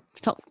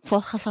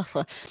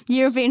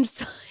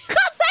say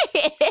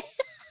it.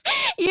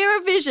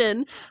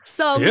 Eurovision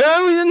song.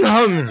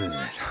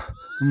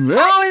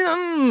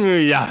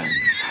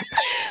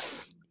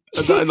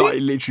 That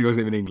literally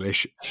wasn't even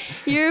English.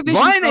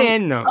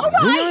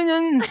 Eurovision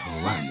song.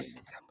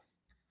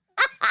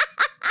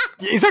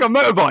 It's like a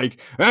motorbike.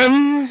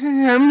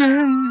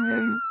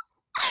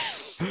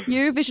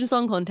 Eurovision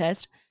Song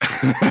Contest.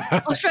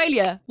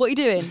 Australia, what are you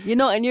doing? You're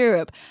not in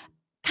Europe.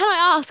 Can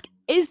I ask,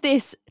 is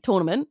this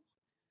tournament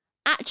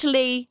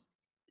actually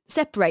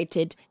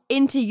separated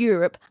into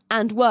Europe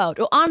and world?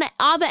 Or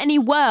are there any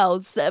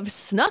worlds that have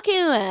snuck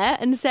in there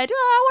and said, oh,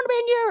 I want to be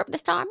in Europe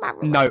this time?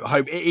 No,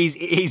 Hope, it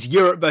is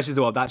Europe versus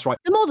the world. That's right.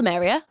 The more the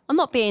merrier. I'm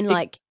not being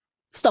like,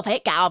 stop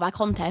it, get out of our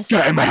contest.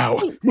 Get him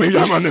out. We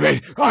don't want to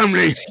be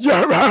only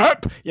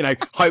Europe. You know,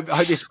 hope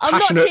this I'm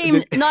not passionate...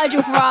 team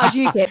Nigel Farage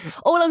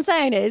UKIP. All I'm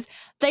saying is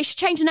they should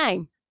change the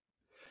name.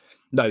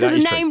 No, because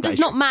the name does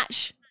not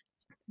match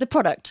the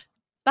product.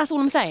 That's all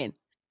I'm saying.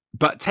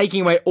 But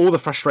taking away all the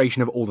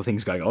frustration of all the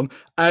things going on.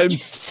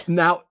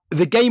 Now,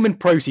 the game and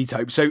proceeds,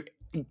 Hope. So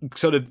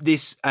sort of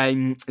this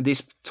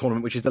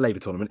tournament, which is the Labour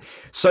tournament.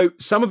 So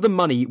some of the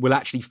money will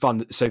actually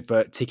fund, so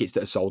for tickets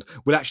that are sold,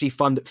 will actually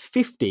fund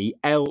 50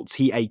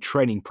 LTA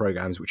training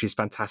programs, which is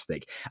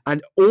fantastic.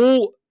 And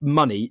all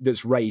money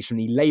that's raised from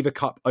the Labour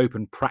Cup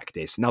Open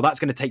practice, now that's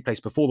going to take place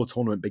before the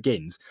tournament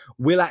begins,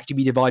 will actually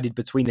be divided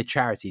between the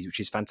charities, which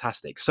is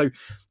fantastic. So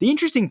the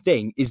interesting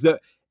thing is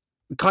that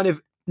kind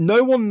of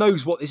no one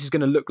knows what this is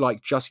going to look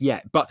like just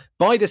yet. But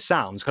by the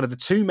sounds, kind of the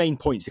two main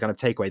points to kind of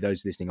take away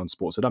those listening on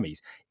Sports for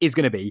Dummies is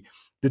going to be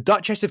the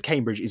Duchess of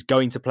Cambridge is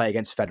going to play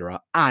against Federer,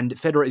 and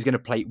Federer is going to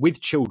play with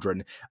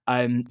children.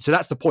 So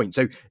that's the point.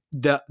 So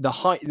the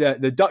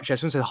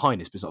Duchess, I wouldn't say the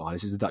Highness, but it's not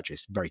Highness, it's the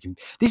Duchess.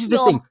 This is the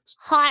thing.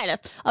 Highness.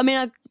 I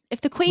mean,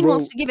 if the Queen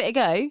wants to give it a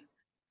go,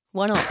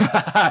 why not?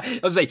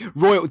 I was say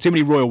too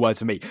many royal words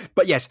for me.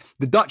 But yes,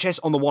 the Duchess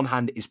on the one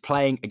hand is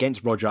playing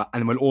against Roger,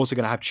 and we're also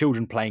going to have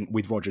children playing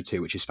with Roger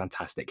too, which is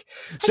fantastic.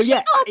 Has she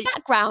got a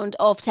background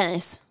of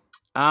tennis?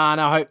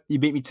 Now I hope you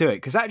beat me to it,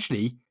 because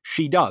actually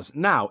she does.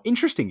 Now,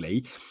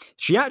 interestingly,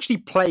 she actually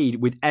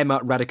played with Emma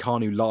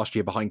Raducanu last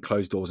year behind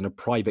closed doors in a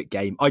private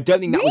game. I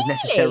don't think that was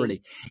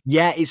necessarily...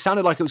 Yeah, it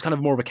sounded like it was kind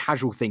of more of a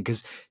casual thing,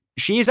 because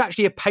she is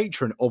actually a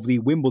patron of the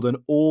Wimbledon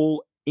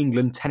All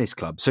England Tennis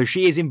Club. So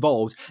she is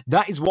involved.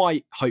 That is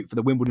why, Hope, for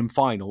the Wimbledon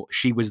final,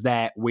 she was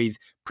there with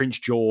Prince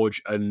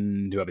George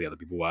and whoever the other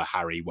people were,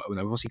 Harry,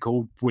 what's he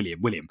called?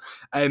 William.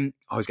 I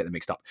always get them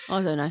mixed up.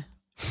 I don't know.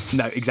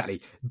 No,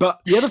 exactly. But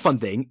the other fun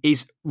thing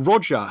is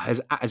Roger as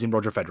in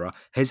Roger Federer,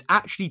 has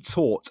actually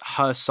taught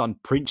her son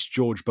Prince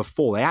George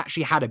before. They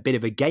actually had a bit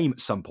of a game at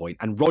some point,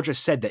 and Roger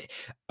said that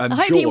I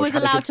hope George he was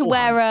allowed to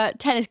wear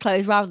tennis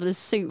clothes rather than a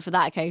suit for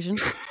that occasion.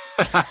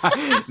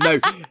 No,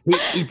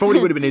 he probably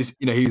would have been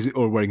he was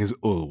wearing his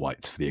all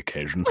whites for the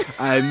occasion.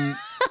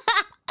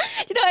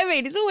 You know what I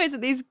mean? It's always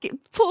at these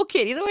poor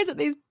kid. He's always at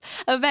these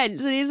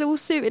events and he's all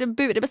suited and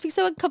booted. It must be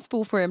so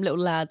uncomfortable for him, little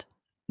lad.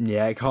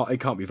 Yeah, it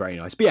can't be very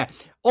nice. But yeah,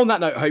 on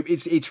that note, Hope,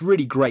 it's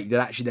really great that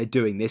actually they're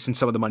doing this and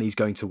some of the money is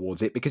going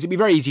towards it, because it'd be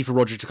very easy for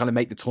Roger to kind of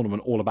make the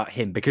tournament all about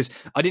him, because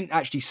I didn't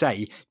actually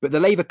say, but the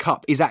Labour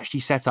Cup is actually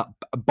set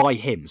up by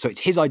him. So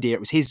it's his idea. It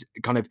was his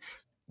kind of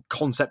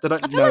concept. I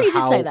feel like you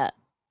did say that.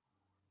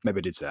 Maybe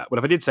I did say that. Well,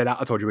 if I did say that,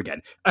 I told you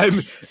again.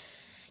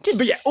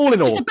 But yeah, all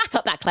in all. Just to back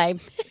up that claim.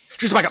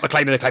 Just to back up the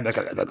claim,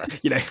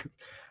 you know.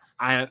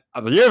 And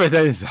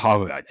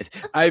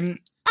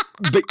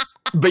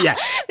but yeah.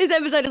 This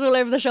episode is all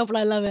over the shop and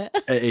I love it.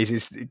 It is.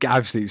 It's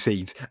absolute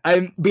scenes.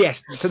 But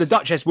yes, so the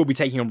Duchess will be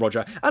taking on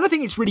Roger. And I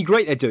think it's really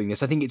great they're doing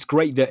this. I think it's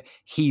great that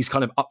he's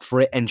kind of up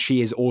for it and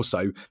she is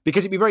also,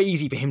 because it'd be very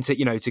easy for him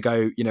to, to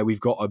go,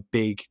 we've got a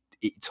big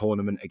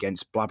tournament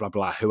against blah, blah,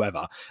 blah,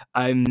 whoever.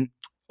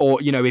 Or,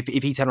 if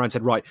he turned around and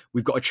said, right,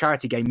 we've got a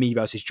charity game, me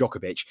versus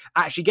Djokovic,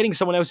 actually getting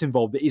someone else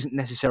involved that isn't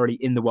necessarily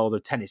in the world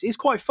of tennis is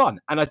quite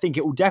fun. And I think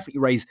it will definitely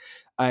raise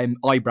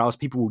eyebrows.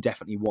 People will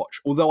definitely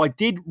watch. Although I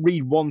did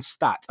read one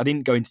stat, I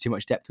didn't go into too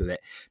much depth with it,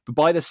 but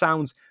by the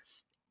sounds,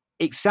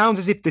 it sounds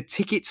as if the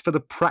tickets for the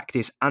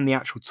practice and the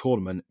actual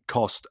tournament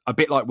cost, a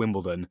bit like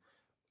Wimbledon,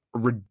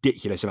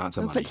 ridiculous amounts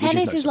of money. But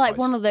tennis is like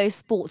one of those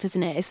sports,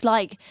 isn't it? It's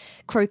like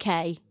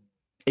croquet.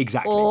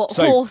 Exactly. Or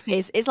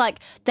horses. It's like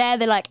they're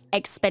the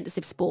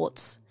expensive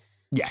sports.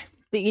 Yeah.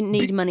 That you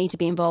need money to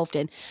be involved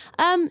in.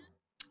 Will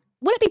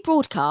it be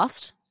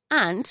broadcast?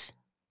 And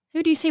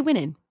who do you see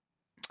winning?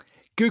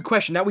 Good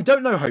question. Now, we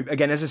don't know, Hope.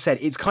 Again, as I said,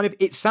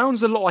 it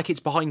sounds a lot like it's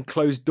behind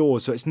closed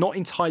doors, so it's not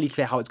entirely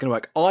clear how it's going to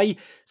work. I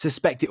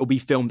suspect it will be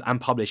filmed and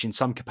published in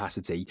some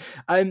capacity.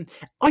 I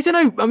don't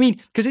know. I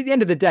mean, because at the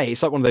end of the day,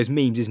 it's like one of those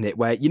memes, isn't it?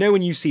 Where,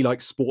 when you see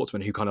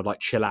sportsmen who kind of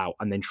chill out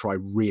and then try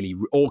really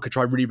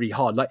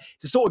hard.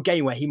 It's a sort of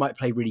game where he might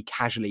play really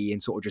casually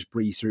and sort of just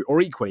breeze through, or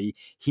equally,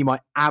 he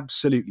might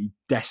absolutely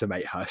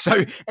decimate her.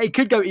 So it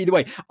could go either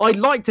way. I'd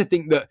like to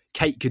think that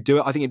Kate could do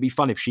it. I think it'd be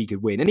fun if she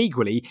could win. And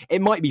equally,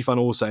 it might be fun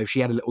also if she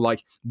had a little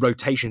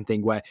rotation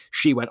thing where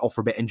she went off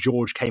for a bit and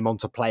George came on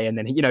to play, and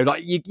then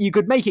you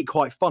could make it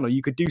quite fun, or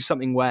you could do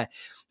something where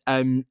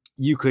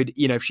you could,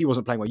 if she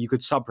wasn't playing well, you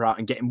could sub her out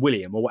and get in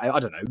William or whatever. I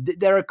don't know.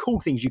 There are cool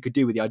things you could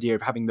do with the idea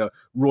of having the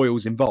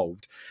royals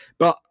involved,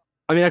 but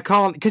I mean, I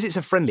can't, because it's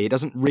a friendly, it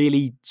doesn't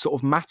really sort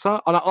of matter.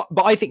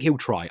 But I think he'll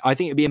try. I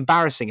think it'd be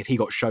embarrassing if he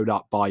got showed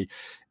up by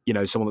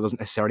someone that doesn't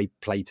necessarily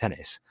play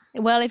tennis.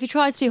 Well, if he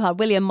tries too hard,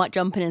 William might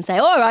jump in and say,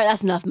 all right,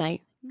 that's enough,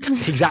 mate.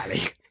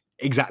 Exactly.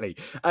 Exactly.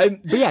 But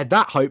yeah,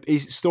 that Hope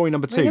is story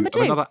number two, of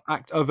another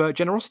act of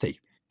generosity.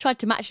 Tried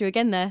to match you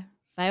again there.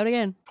 Failed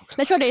again.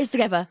 Let's try to do this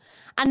together.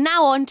 And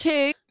now on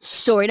to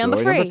story number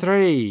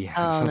three.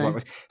 Oh, sounds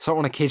like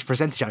on a kids'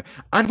 presenter show.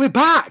 And we're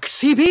back.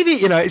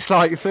 CBB, it's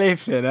like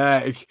flipping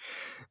egg.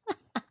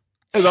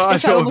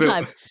 Let's try one more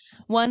time.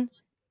 1,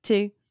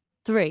 2,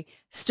 3.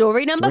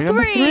 Story number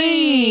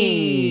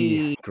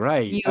three.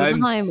 Great. You were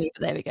behind me,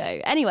 but there we go.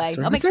 Anyway,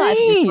 I'm excited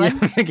for this one.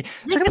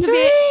 This is gonna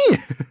be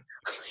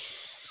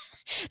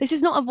This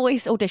is not a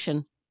voice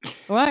audition.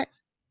 All right?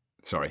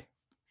 Sorry.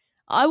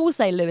 I will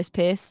say, Lewis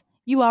Pearce,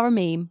 you are a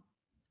meme.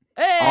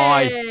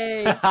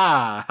 Hey!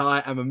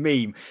 I am a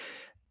meme.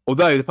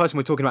 Although the person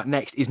we're talking about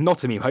next is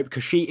not a meme, Hope,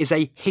 because she is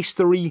a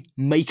history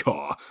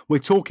maker. We're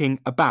talking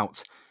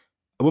about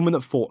a woman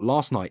that fought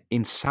last night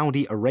in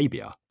Saudi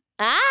Arabia.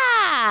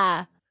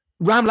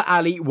 Ramla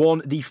Ali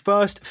won the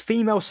first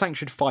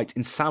female-sanctioned fight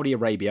in Saudi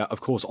Arabia,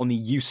 of course, on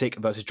the Usyk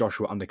versus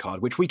Joshua undercard,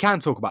 which we can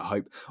talk about,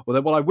 Hope.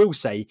 Although what I will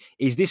say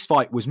is this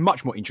fight was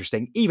much more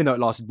interesting, even though it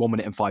lasted 1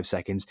 minute and 5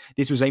 seconds.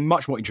 This was a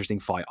much more interesting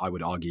fight, I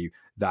would argue,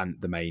 than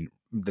the main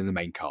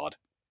card.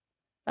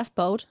 That's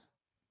bold.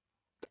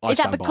 Is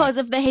that because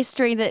of the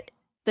history that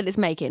it's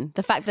making?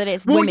 The fact that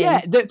it's women?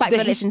 Yeah, the fact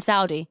that it's in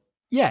Saudi?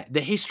 Yeah,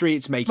 the history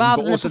it's making.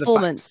 Rather but than also the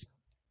performance.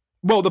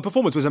 Well, the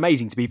performance was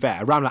amazing, to be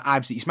fair. Ramla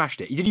absolutely smashed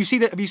it. Did you see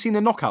that? Have you seen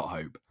the knockout,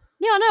 Hope?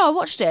 Yeah, I know. I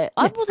watched it.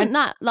 I wasn't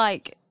that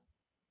like.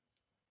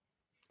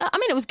 I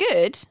mean, it was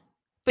good.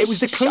 But it was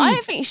the clean. I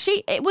don't think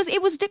it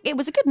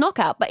was a good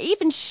knockout. But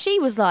even she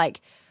was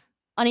like,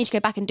 I need to go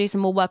back and do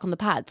some more work on the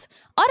pads.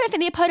 I don't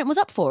think the opponent was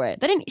up for it.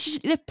 The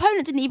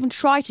opponent didn't even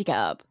try to get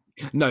up.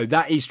 No,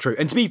 that is true.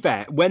 And to be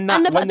fair,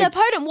 the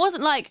opponent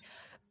wasn't like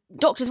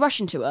doctors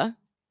rushing to her.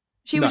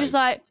 She was just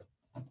like.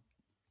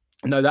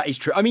 No, that is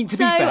true. I mean, to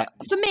be fair,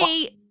 for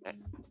me,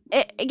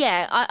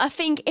 I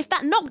think if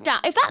that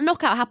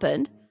knockout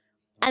happened,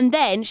 and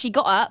then she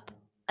got up,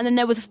 and then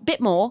there was a bit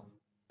more,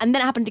 and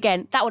then it happened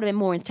again, that would have been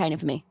more entertaining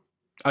for me.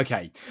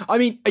 Okay. I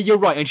mean, you're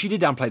right, and she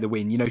did downplay the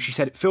win. She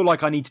said, feel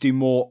like I need to do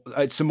more,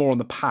 some more on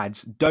the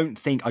pads. Don't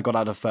think I got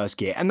out of first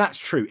gear. And that's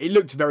true. It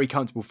looked very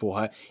comfortable for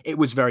her. It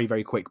was very,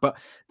 very quick. But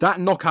that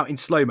knockout in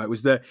slow-mo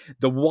was the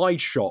wide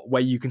shot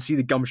where you can see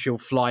the gum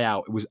shield fly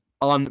out. It was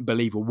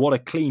unbelievable. What a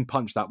clean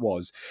punch that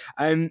was.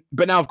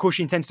 But now, of course,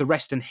 she intends to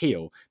rest and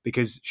heal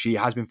because she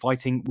has been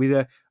fighting with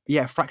a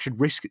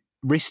fractured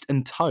wrist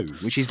and toe,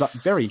 which is like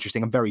very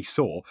interesting and very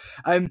sore.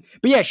 But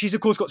yeah, she's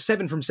of course got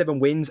 7 from 7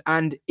 wins,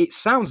 and it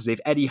sounds as if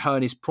Eddie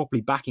Hearn is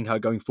properly backing her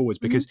going forwards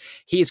because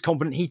he is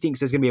confident. He thinks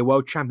there's going to be a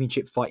world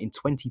championship fight in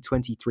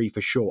 2023 for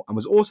sure, and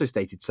was also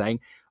stated saying,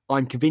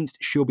 I'm convinced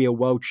she'll be a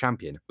world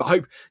champion. But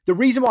Hope, the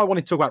reason why I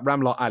wanted to talk about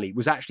Ramla Ali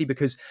was actually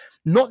because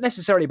not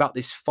necessarily about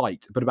this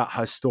fight, but about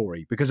her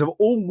story, because of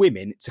all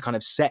women to kind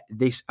of set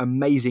this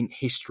amazing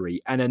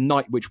history and a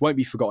night which won't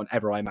be forgotten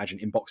ever, I imagine,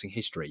 in boxing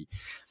history.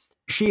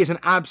 She is an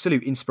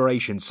absolute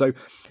inspiration. So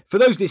for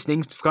those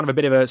listening, for kind of a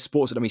bit of a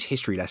sports economics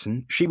history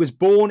lesson, she was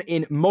born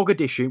in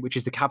Mogadishu, which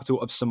is the capital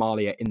of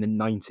Somalia, in the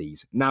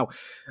 90s. Now,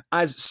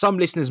 as some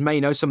listeners may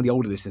know, some of the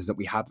older listeners that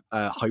we have,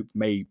 Hope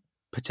may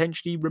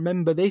potentially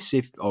remember this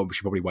she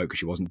probably won't because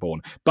she wasn't born.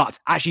 But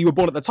actually, you were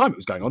born at the time it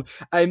was going on.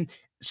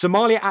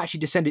 Somalia actually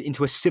descended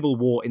into a civil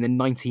war in the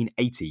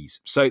 1980s.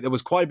 So there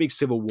was quite a big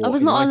civil war. I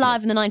was not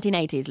alive in the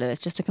 1980s, Lewis,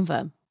 just to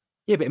confirm.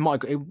 Yeah,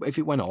 but if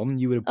it went on,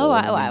 you would have born. Oh,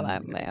 right. I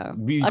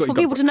just want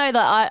people to know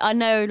that I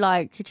know,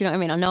 like, do you know what I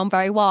mean? I know I'm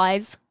very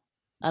wise.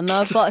 I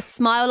know I've got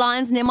smile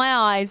lines near my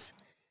eyes,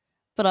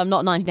 but I'm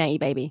not 1980,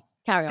 baby.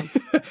 Carry on.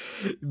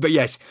 But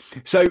yes,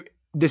 so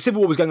the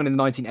Civil War was going on in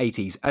the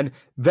 1980s, and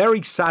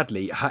very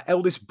sadly, her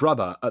eldest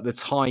brother at the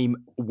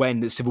time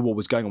when the Civil War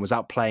was going on was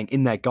out playing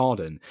in their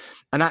garden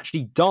and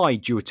actually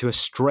died due to a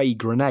stray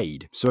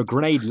grenade. So a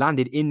grenade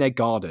landed in their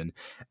garden.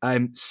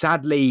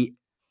 Sadly,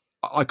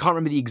 I can't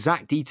remember the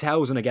exact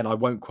details, and again, I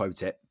won't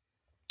quote it,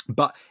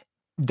 but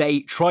they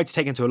tried to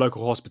take him to a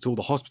local hospital.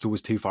 The hospital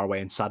was too far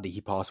away, and sadly,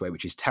 he passed away,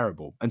 which is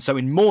terrible. And so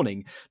in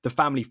mourning, the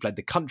family fled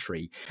the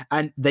country,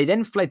 and they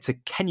then fled to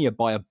Kenya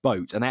by a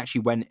boat, and they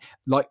actually went,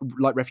 like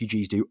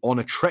refugees do, on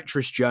a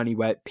treacherous journey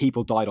where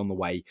people died on the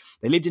way.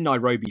 They lived in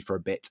Nairobi for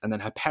a bit, and then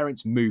her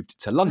parents moved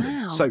to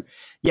London. Wow. So,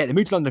 yeah, they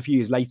moved to London a few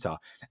years later,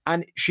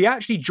 and she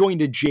actually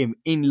joined a gym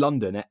in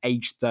London at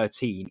age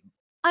 13.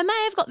 I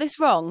may have got this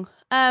wrong.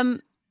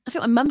 I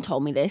think my mum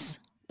told me this,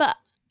 but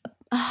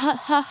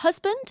her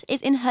husband is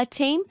in her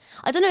team.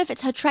 I don't know if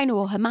it's her trainer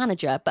or her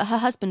manager, but her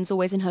husband's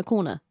always in her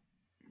corner.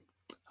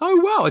 Oh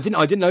wow! I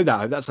didn't know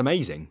that. That's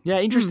amazing. Yeah,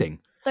 interesting.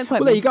 Don't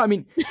quote me. There you go. I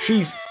mean,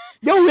 she's.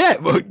 Oh yeah.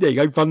 Well, there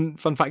you go.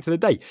 Fun fact of the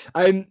day.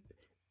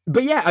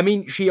 But yeah, I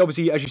mean, she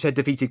obviously, as you said,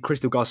 defeated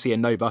Crystal Garcia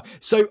Nova.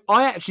 So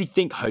I actually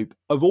think, Hope,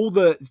 of all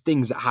the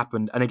things that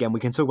happened, and again,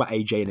 we can talk about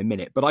AJ in a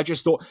minute, but I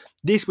just thought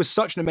this was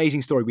such an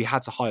amazing story we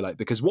had to highlight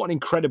because what an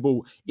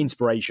incredible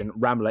inspiration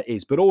Ramla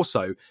is, but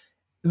also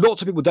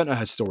lots of people don't know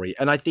her story.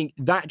 And I think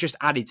that just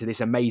added to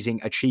this amazing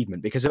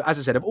achievement because, as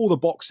I said, of all the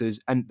boxers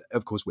and,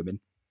 of course,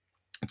 women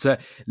to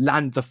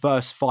land the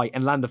first fight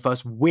and land the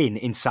first win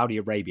in Saudi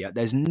Arabia.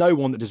 There's no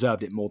one that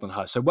deserved it more than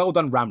her. So well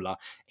done, Ramla.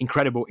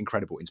 Incredible,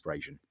 incredible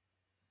inspiration.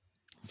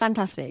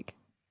 Fantastic.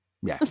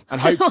 Yeah. And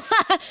hope.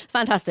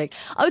 Fantastic.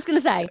 I was going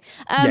to say,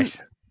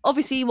 Yes.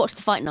 obviously you watched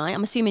the fight night.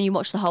 I'm assuming you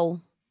watched the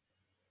whole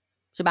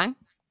shebang.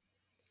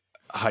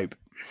 Hope.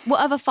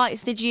 What other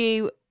fights did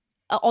you,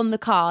 on the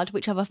card,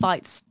 which other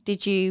fights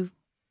did you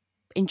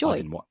enjoy? I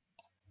didn't watch.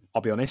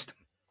 I'll be honest.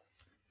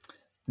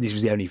 This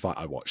was the only fight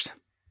I watched.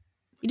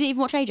 You didn't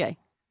even watch AJ?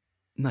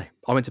 No,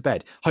 I went to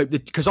bed. Hope,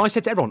 because I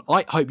said to everyone,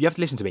 I hope you have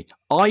to listen to me.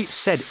 I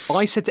said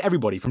to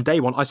everybody from day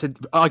one, I said,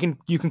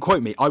 you can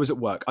quote me. I was at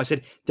work. I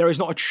said, there is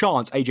not a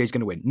chance AJ's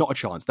going to win. Not a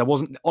chance. There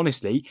wasn't,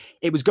 honestly,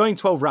 it was going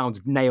 12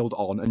 rounds nailed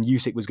on and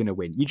Usyk was going to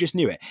win. You just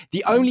knew it.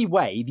 The only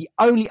way, the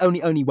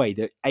only way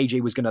that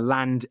AJ was going to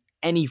land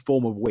any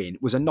form of win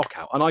was a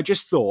knockout. And I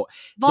just thought,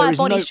 via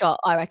body shot,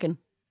 I reckon.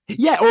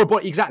 Yeah, or a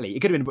body, exactly.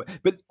 It could have been,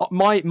 but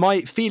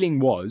my feeling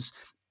was,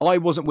 I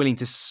wasn't willing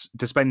to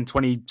spend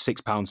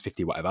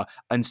 £26.50, whatever,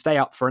 and stay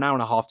up for an hour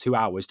and a half, 2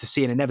 hours to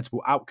see an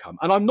inevitable outcome.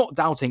 And I'm not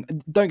doubting,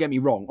 don't get me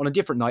wrong, on a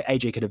different night,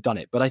 AJ could have done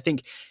it. But I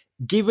think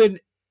given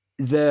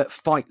the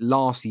fight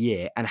last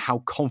year and how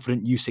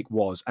confident Usyk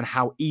was and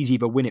how easy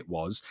of a win it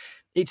was,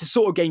 it's a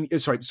sort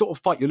of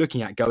fight you're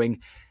looking at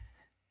going,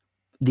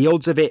 the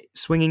odds of it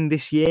swinging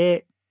this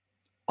year,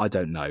 I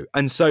don't know.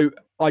 And so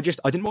I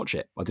didn't watch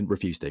it. I didn't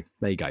refuse to.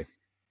 There you go.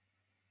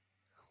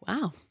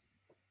 Wow.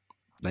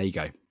 There you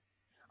go.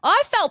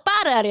 I felt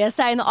bad earlier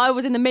saying that I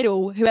was in the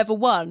middle, whoever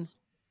won.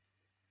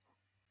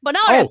 But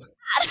now I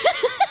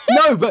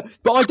No, but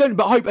I don't.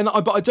 But hope,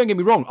 but don't get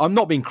me wrong. I'm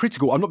not being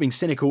critical. I'm not being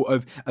cynical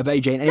of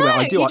AJ in any way.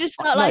 I do. You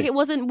just felt like it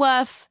wasn't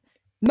worth.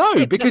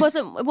 No, because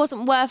it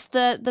wasn't worth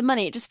the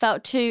money. It just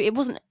felt too. It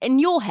wasn't in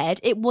your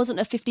head. It wasn't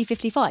a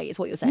 50-50 fight. Is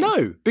what you're saying?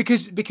 No,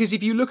 because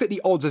if you look at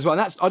the odds as well,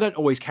 and I don't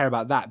always care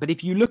about that. But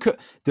if you look at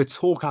the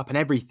talk up and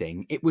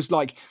everything, it was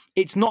like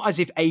it's not as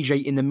if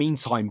AJ in the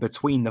meantime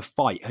between the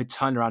fight had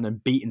turned around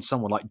and beaten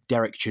someone like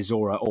Derek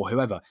Chisora or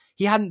whoever.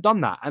 He hadn't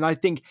done that, and I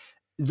think.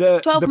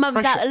 12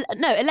 months out,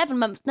 no, 11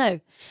 months,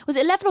 no. Was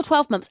it 11 or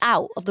 12 months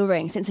out of the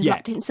ring since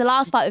the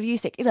last fight with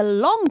Usyk? Is a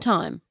long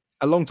time.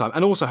 A long time.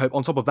 And also, Hope,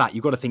 on top of that,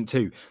 you've got to think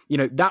too,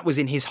 that was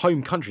in his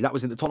home country. That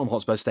was in the Tottenham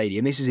Hotspur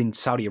Stadium. This is in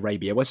Saudi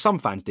Arabia, where some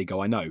fans did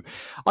go, I know.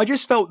 I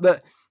just felt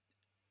that,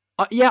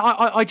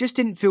 I just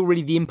didn't feel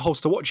really the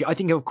impulse to watch it. I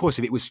think, of course,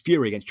 if it was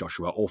Fury against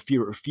Joshua or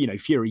Fury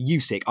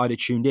Usyk, I'd have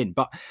tuned in.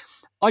 But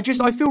I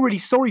feel really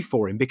sorry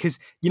for him because,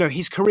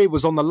 his career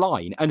was on the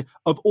line. And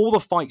of all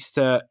the fights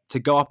to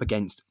go up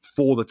against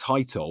for the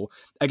title,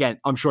 again,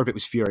 I'm sure if it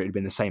was Fury, it would have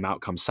been the same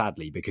outcome,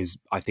 sadly, because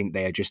I think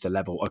they are just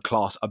a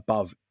class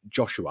above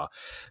Joshua.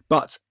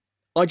 But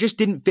I just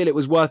didn't feel it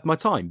was worth my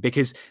time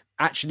because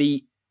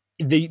actually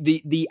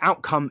the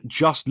outcome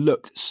just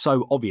looked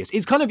so obvious.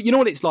 It's kind of, you know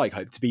what it's like,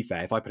 Hope, to be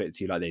fair, if I put it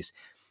to you like this.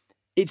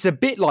 It's a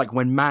bit like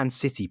when Man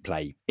City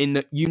play, in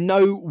that you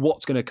know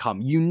what's going to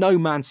come. You know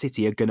Man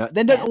City are going to...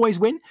 They don't always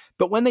win,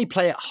 but when they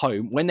play at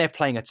home, when they're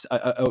playing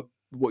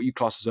what you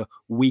class as a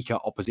weaker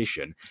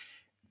opposition,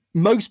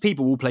 most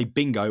people will play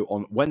bingo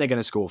on when they're going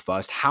to score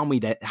first, how many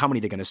they're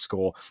going to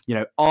score,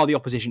 are the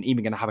opposition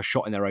even going to have a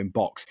shot in their own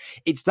box?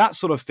 It's that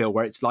sort of feel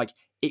where it's like,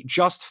 it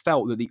just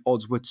felt that the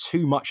odds were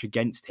too much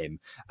against him.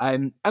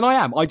 And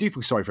I do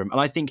feel sorry for him.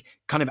 And I think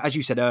kind of, as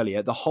you said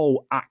earlier, the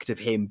whole act of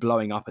him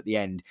blowing up at the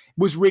end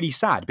was really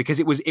sad because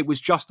it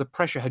was just the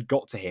pressure had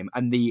got to him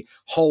and the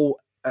whole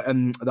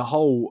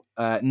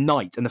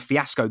night and the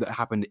fiasco that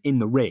happened in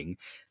the ring,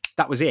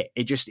 that was it.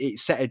 It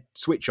set a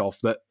switch off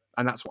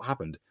and that's what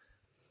happened.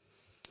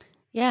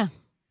 Yeah.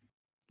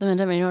 I don't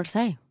really know what to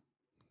say.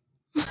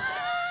 I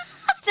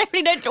don't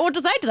really know what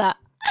to say to that.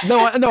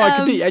 No, I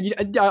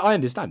completely. I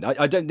understand.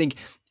 I don't think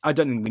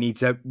we need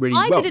to really.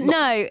 I didn't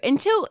know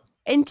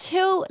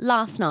until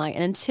last night,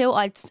 and until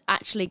I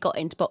actually got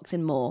into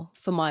boxing more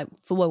for my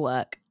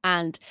work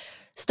and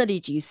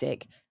studied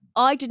Usyk.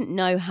 I didn't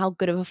know how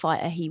good of a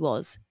fighter he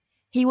was.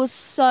 He was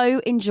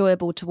so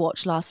enjoyable to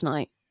watch last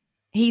night.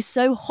 He's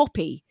so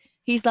hoppy.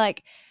 He's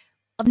like,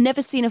 I've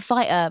never seen a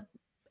fighter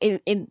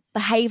in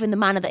behave in the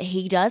manner that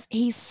he does.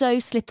 He's so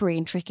slippery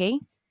and tricky.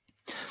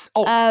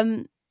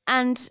 Oh.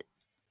 And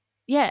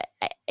yeah,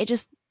 it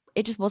just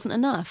wasn't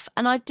enough.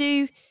 And I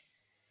do.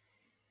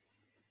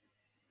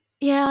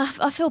 Yeah,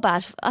 I feel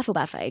bad. I feel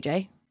bad for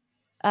AJ.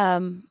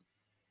 And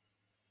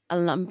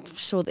I'm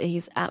sure that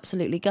he's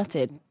absolutely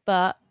gutted.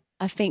 But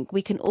I think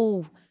we can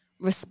all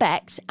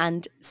respect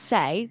and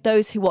say,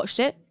 those who watched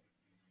it,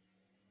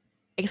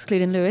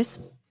 excluding Lewis.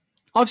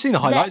 I've seen the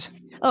highlights.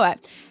 All right.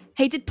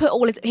 He put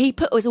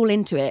us all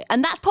into it.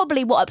 And that's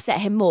probably what upset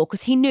him more,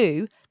 because he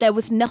knew there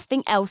was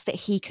nothing else that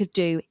he could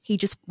do. He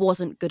just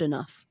wasn't good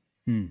enough.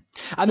 And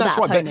that's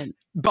right. Opponent.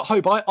 But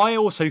Hope, I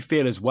also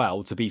feel as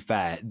well, to be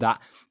fair,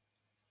 that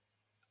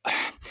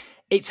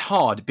it's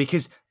hard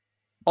because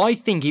I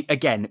think,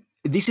 again,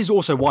 this is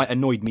also why it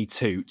annoyed me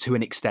too, to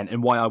an extent,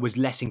 and why I was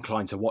less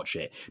inclined to watch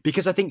it.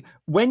 Because I think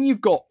when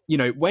you've got,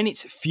 when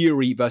it's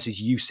Fury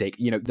versus Usyk,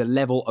 the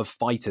level of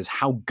fighters,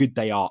 how good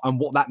they are, and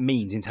what that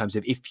means in terms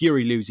of if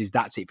Fury loses,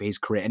 that's it for his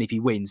career. And if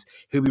he wins,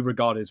 he'll be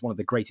regarded as one of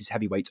the greatest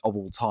heavyweights of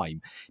all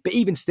time. But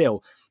even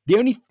still,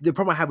 the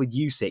problem I have with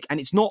Usyk,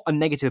 and it's not a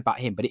negative about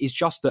him, but it is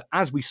just that,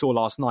 as we saw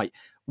last night,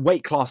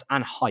 weight class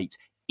and height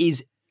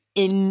is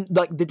in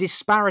like the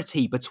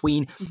disparity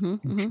between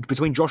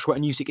Joshua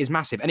and Usyk is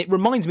massive. And it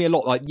reminds me a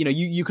lot, like,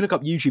 you can look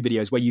up YouTube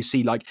videos where you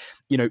see like,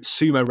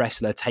 sumo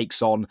wrestler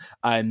takes on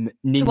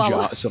ninja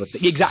Chihuahua sort of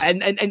thing.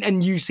 Exactly.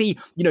 And you see,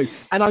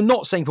 and I'm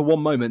not saying for one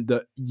moment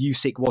that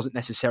Usyk wasn't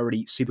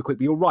necessarily super quick,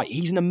 but you're right.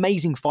 He's an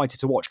amazing fighter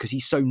to watch because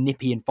he's so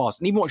nippy and fast.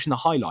 And even watching the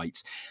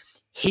highlights,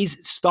 his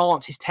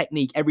stance, his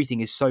technique,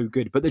 everything is so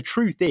good. But the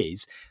truth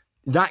is,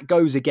 that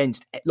goes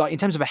against, like, in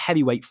terms of a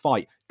heavyweight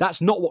fight,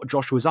 that's not what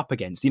Joshua's up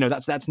against.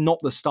 That's not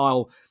the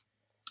style.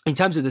 In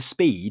terms of the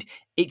speed,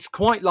 it's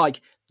quite like,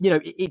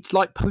 it's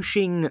like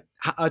pushing,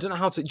 I don't know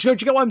how to, do you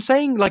get what I'm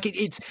saying? Like,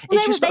 it's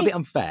just a bit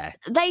unfair.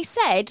 They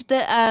said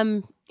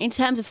that in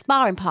terms of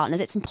sparring partners,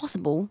 it's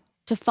impossible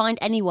to find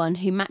anyone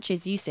who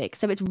matches Usyk.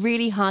 So it's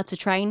really hard to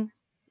train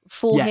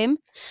for him.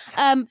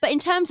 But in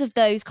terms of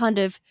those kind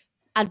of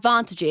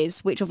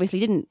advantages, which obviously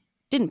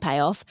didn't pay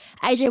off,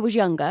 AJ was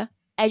younger.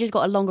 AJ's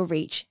got a longer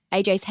reach,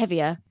 AJ's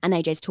heavier, and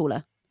AJ's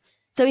taller.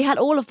 So he had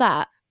all of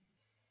that.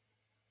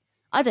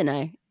 I don't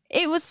know.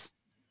 It was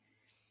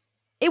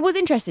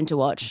interesting to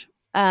watch.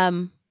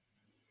 I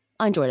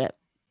enjoyed it.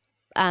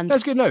 And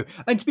that's good. No,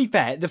 and to be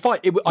fair, the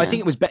fight, I think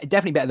it was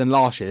definitely better than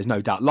last year. There's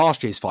no doubt.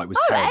 Last year's fight was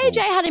terrible. AJ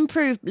had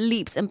improved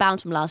leaps and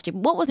bounds from last year.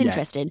 But what was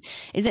interesting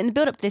is that in the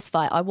build up to this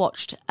fight, I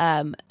watched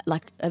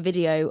like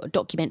a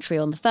documentary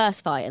on the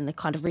first fight and the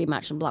kind of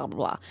rematch and blah blah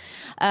blah.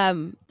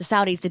 The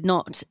Saudis did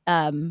not.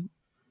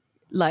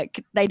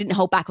 They didn't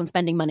hold back on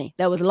spending money.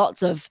 There was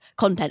lots of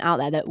content out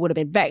there that would have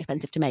been very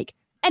expensive to make.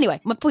 Anyway,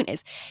 my point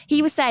is,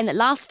 he was saying that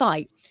last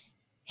fight,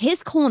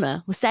 his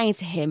corner was saying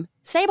to him,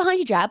 stay behind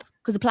your jab,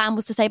 because the plan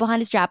was to stay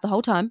behind his jab the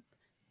whole time.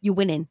 You're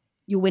winning.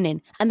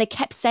 And they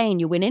kept saying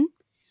you're winning.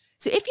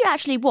 So if you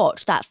actually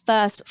watch that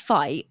first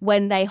fight,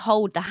 when they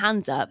hold the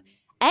hands up,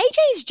 AJ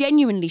is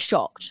genuinely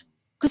shocked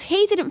because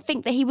he didn't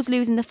think that he was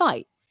losing the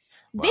fight.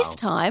 Wow. This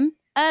time,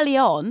 early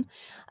on,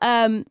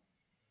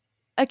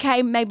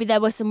 okay, maybe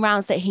there were some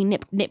rounds that he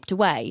nipped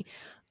away.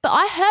 But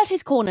I heard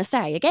his corner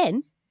say,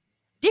 again,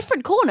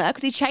 different corner,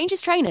 because he changed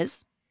his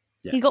trainers.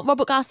 Yeah. He got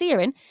Robert Garcia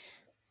in.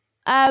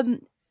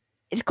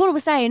 His corner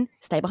was saying,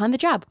 stay behind the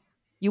jab.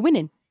 You're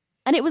winning.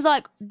 And it was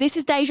like, this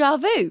is deja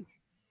vu.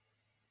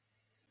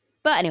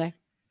 But anyway,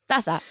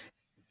 that's that.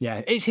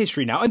 Yeah, it's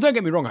history now. And don't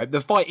get me wrong, Hope, the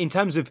fight in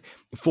terms of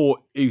for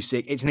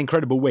Usyk, it's an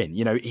incredible win.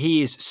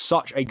 He is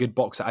such a good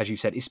boxer, as you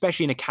said,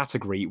 especially in a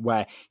category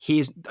where he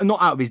is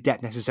not out of his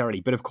depth necessarily,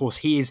 but of course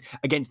he is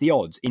against the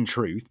odds in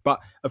truth.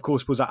 But of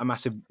course, was that a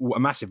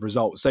massive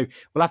result? So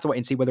we'll have to wait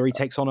and see whether he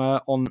takes on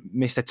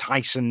Mr.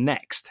 Tyson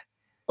next.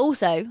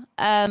 Also,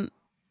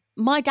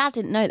 my dad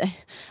didn't know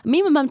that.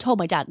 Me and my mum told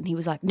my dad, and he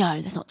was like,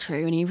 "No, that's not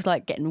true." And he was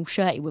like getting all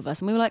shirty with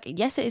us, and we were like,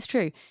 "Yes, it is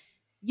true."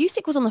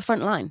 Usyk was on the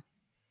front line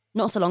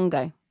not so long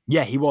ago.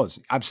 Yeah, he was.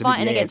 Absolutely.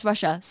 Fighting against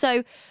Russia.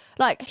 So,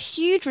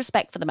 huge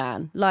respect for the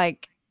man.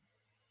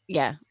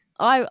 Yeah.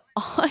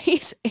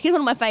 He's one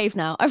of my faves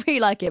now. I really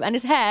like him. And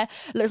his hair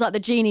looks like the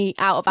genie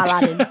out of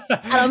Aladdin.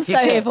 And I'm so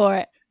here for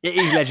it. It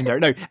is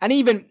legendary. No, and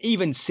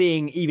even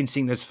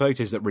seeing those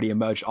photos that really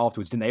emerged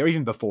afterwards, didn't they? Or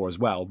even before as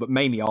well, but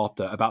mainly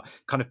after, about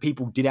kind of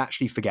people did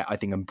actually forget, I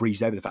think, and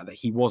breezed over the fact that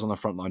he was on the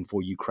front line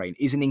for Ukraine.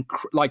 Is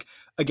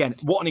again,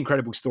 what an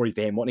incredible story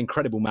for him. What an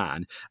incredible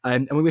man.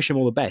 And we wish him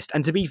all the best.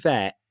 And to be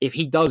fair, if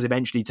he does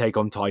eventually take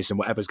on Tyson,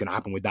 whatever's going to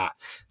happen with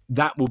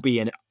that will be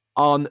an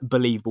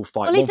unbelievable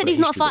fight. Well, he said he's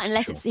not fighting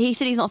unless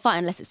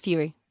it's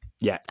Fury.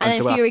 Yeah. And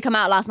then Fury come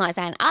out last night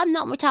saying, I'm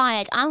not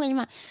retired. I'm going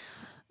to...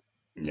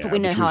 Yeah, but we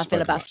know how I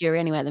feel about Fury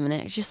anyway at the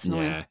minute. It's just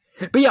annoying.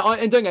 Yeah. But yeah,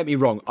 and don't get me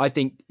wrong, I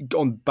think,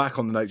 back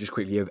on the note just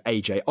quickly of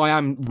AJ, I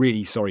am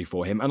really sorry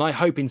for him, and I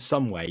hope in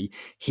some way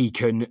he'll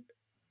come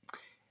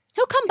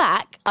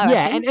back.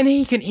 And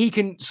he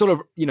can sort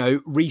of,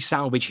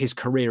 re-salvage his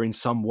career in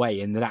some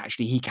way, and that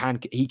actually he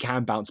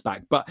can bounce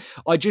back. But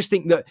I just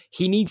think that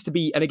he needs to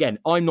be, and again,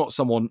 I'm not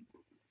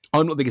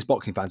the biggest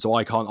boxing fan, so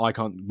I can't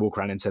walk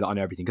around and say that I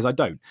know everything, because I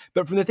don't.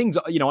 But from the things,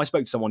 I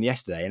spoke to someone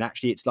yesterday, and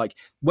actually it's like,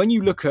 when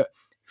you look at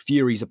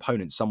Fury's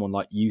opponent, someone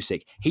like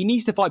Usyk, he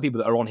needs to fight people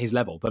that are on his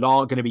level, that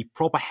are going to be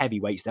proper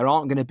heavyweights. There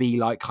aren't going to be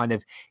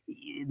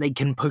they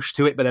can push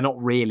to it, but they're not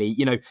really.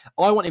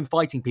 I want him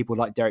fighting people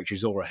like Derek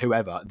Chisora,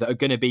 whoever, that are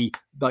going to be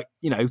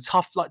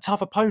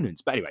tough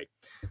opponents. But anyway,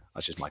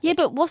 that's just my take. Yeah,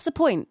 but what's the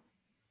point?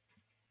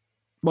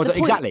 Well,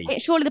 exactly.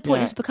 Surely the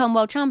point is to become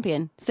world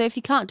champion. So if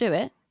you can't do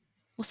it,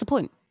 what's the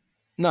point?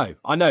 No,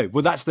 I know.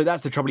 Well, that's the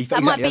trouble.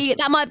 That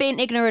might be an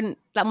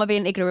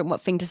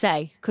ignorant thing to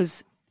say,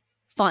 because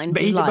fighting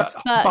is life.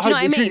 But do you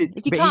know what I mean?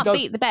 If you can't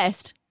beat the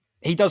best,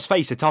 he does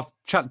face a tough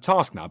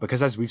task now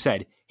because, as we've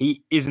said,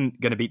 he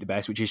isn't going to beat the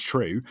best, which is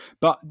true.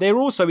 But there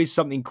also is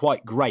something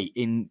quite great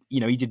in,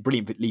 he did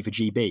brilliantly for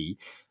GB.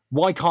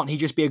 Why can't he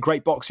just be a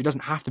great boxer? He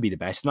doesn't have to be the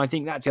best. And I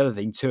think that's the other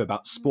thing too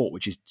about sport,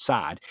 which is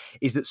sad,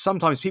 is that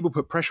sometimes people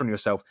put pressure on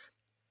yourself.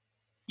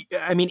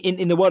 I mean,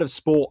 in the world of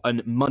sport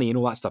and money and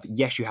all that stuff,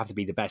 yes, you have to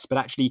be the best. But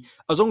actually,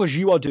 as long as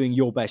you are doing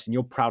your best and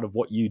you're proud of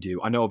what you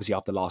do, I know obviously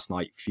after last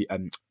night,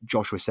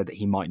 Joshua said that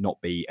he might not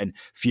be, and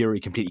Fury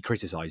completely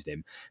criticised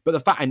him. But the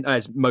fact, and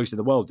as most of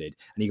the world did,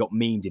 and he got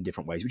memed in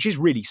different ways, which is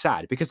really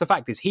sad because the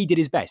fact is he did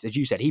his best. As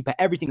you said, he put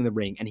everything in the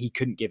ring and he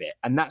couldn't give it.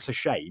 And that's a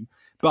shame.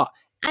 But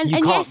And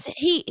yes,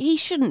 he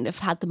shouldn't have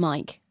had the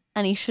mic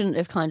and he shouldn't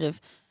have kind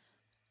of...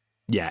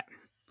 Yeah.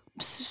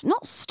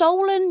 Not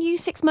stolen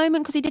U6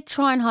 moment because he did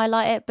try and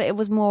highlight it, but it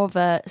was more of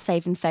a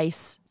saving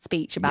face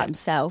speech about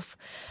himself.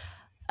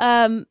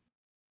 But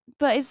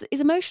his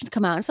emotions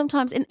come out, and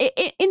sometimes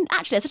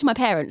actually, I said to my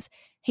parents,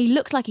 he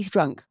looks like he's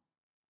drunk.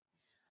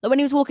 Like when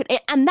he was walking,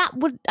 and that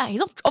would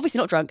he's obviously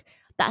not drunk.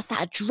 That's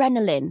that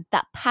adrenaline,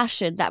 that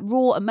passion, that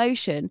raw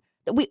emotion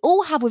that we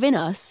all have within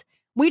us.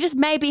 We just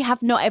maybe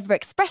have not ever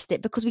expressed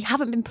it because we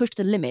haven't been pushed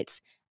to the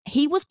limits.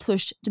 He was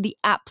pushed to the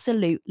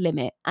absolute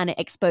limit, and it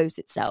exposed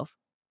itself.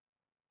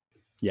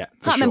 Yeah,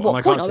 I can't remember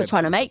what point I was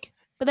trying to make,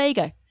 but there you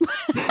go.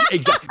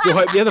 Exactly.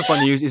 Well, the other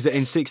fun news is that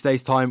in 6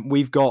 days' time,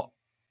 we've got,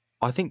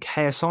 I think,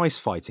 hair size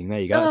fighting.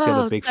 There you go. That's the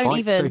other big fight.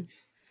 Even.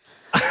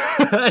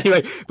 So...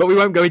 anyway, but we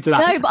won't go into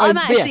that. No, but I'm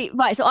actually,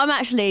 right, so I'm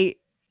actually,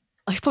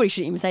 I probably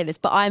shouldn't even say this,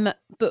 but I'm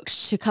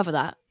booked to cover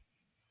that.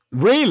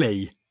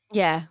 Really?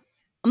 Yeah.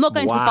 I'm not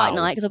going to the fight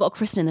night because I've got a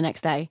christening the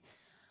next day.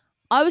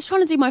 I was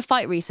trying to do my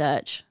fight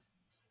research.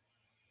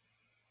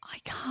 I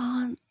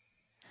can't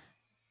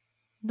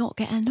not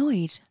get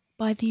annoyed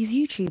by these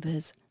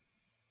YouTubers.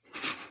 Do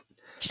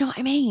you know what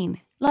I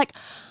mean? Like,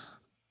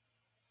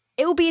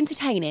 it will be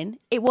entertaining.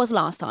 It was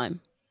last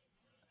time.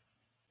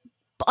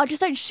 But I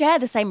just don't share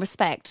the same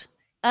respect.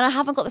 And I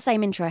haven't got the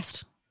same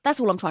interest. That's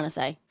all I'm trying to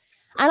say.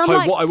 And I'm me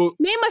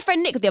and my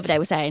friend Nick the other day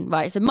were saying,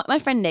 right, so my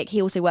friend Nick,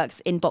 he also works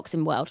in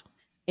boxing world,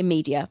 in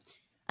media.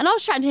 And I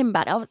was chatting to him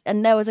about it.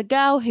 And there was a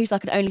girl who's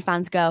like an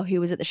OnlyFans girl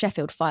who was at the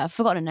Sheffield fight. I've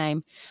forgotten her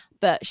name.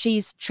 But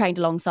she's trained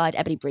alongside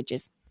Ebony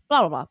Bridges. Blah,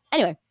 blah, blah.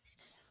 Anyway,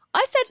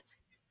 I said,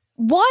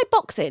 why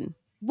boxing?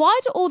 Why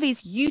do all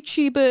these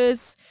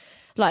YouTubers,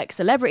 like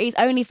celebrities,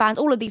 OnlyFans,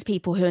 all of these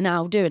people who are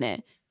now doing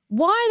it,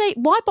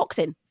 why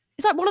boxing?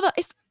 It's like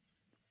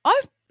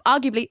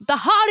arguably the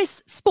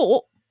hardest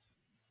sport,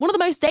 one of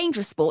the most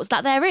dangerous sports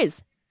that there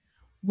is.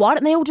 Why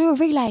don't they all do a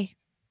relay?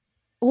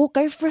 Or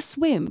go for a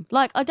swim?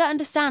 Like, I don't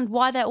understand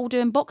why they're all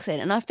doing boxing.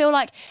 And I feel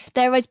like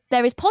there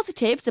is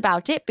positives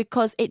about it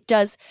because it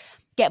does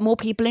get more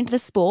people into the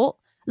sport.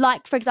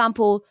 Like, for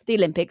example, the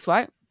Olympics,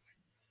 right?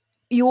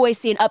 You always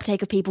see an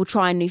uptake of people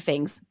trying new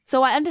things.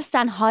 So I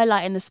understand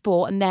highlighting the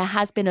sport and there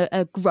has been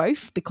a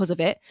growth because of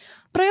it.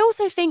 But I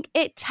also think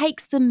it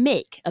takes the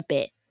mick a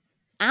bit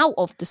out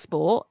of the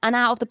sport and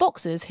out of the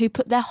boxers who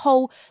put their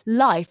whole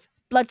life,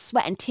 blood,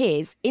 sweat and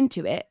tears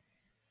into it.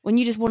 When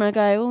you just want to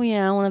go, oh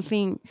yeah, I want to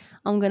think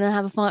I'm going to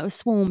have a fight with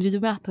Swarms, who's a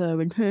rapper,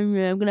 and I'm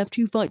going to have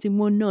 2 fights in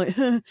one night.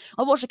 I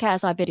watched a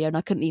KSI video and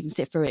I couldn't even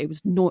sit through it. It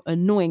was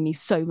annoying me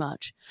so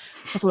much.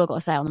 That's all I've got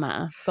to say on the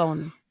matter. Go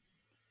on.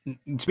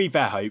 To be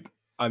fair, Hope,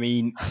 I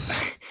mean,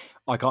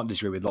 I can't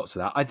disagree with lots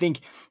of that. I think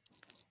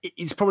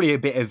it's probably a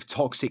bit of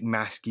toxic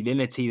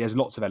masculinity. There's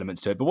lots of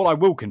elements to it. But what I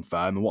will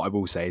confirm and what I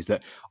will say is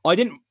that I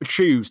didn't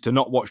choose to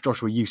not watch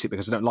Joshua Usyk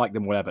because I don't like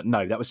them or whatever.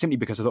 No, that was simply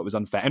because I thought it was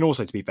unfair. And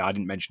also, to be fair, I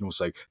didn't mention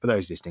also, for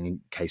those listening, in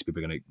case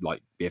people are going to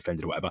be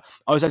offended or whatever,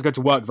 I was had to go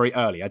to work very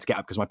early. I had to get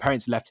up because my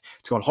parents left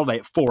to go on holiday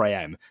at 4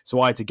 a.m.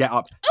 So I had to get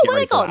up. Oh, where are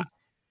they gone?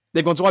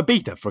 They've gone to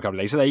Ibiza for a couple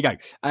of days, so there you go.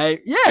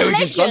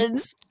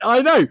 Legends.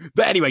 I know.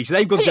 But anyway, so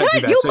they've gone to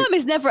Your mum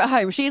is never at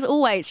home. She's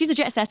a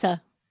jet setter.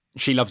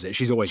 She loves it.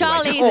 She's always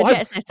Charlie away. is a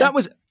jet setter. That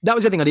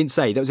was the thing I didn't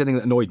say. That was the thing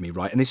that annoyed me,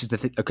 right? And this is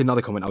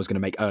another comment I was going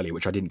to make earlier,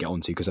 which I didn't get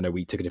onto because I know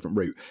we took a different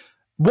route.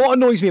 What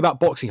annoys me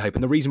about boxing, Hope,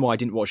 and the reason why I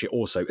didn't watch it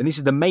also, and this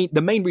is the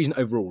main reason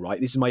overall, right?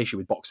 This is my issue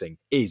with boxing,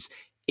 is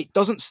it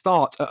doesn't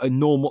start at a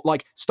normal,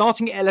 like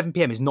starting at 11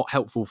 p.m. is not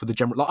helpful for the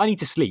general, like I need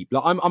to sleep.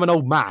 Like I'm an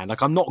old man.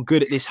 Like I'm not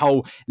good at this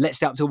whole, let's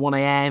stay up till 1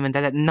 a.m.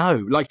 and no,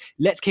 like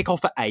let's kick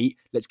off at 8.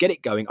 Let's get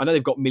it going. I know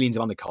they've got millions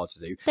of undercards to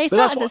do. They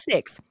started at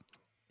 6.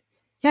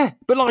 Yeah,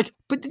 but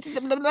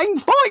the main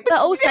fight. But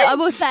also, I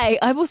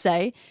will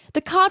say,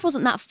 the card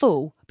wasn't that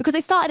full because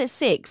they started at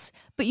 6.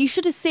 But you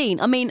should have seen.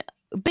 I mean,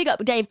 big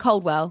up Dave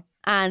Coldwell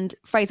and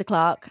Fraser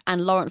Clark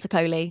and Lawrence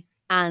Okoli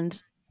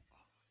and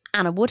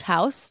Anna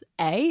Woodhouse,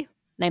 name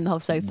the whole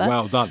sofa.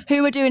 Well done.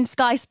 Who were doing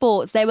Sky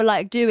Sports. They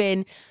were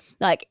doing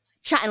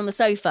chatting on the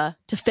sofa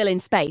to fill in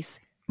space.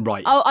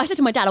 Right. Oh, I said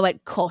to my dad, I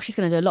went, gosh, she's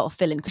going to do a lot of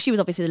filling because she was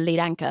obviously the lead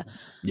anchor.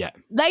 Yeah.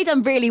 They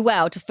done really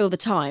well to fill the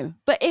time.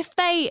 But if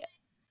they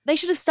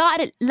should have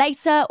started it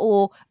later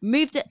or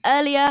moved it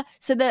earlier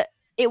so that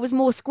it was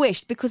more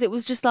squished because it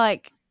was just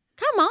like,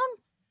 come on.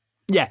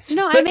 Yeah. Do you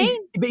know what I mean?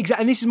 But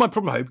exactly, and this is my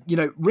problem, Hope. You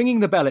know, ringing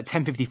the bell at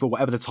 10:54,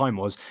 whatever the time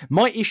was,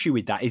 my issue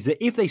with that is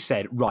that if they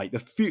said, right, the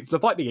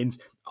fight begins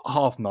at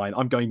 9:30,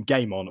 I'm going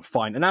game on,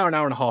 fine, an hour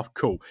and a half,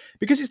 cool.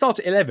 Because it starts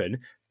at 11,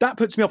 that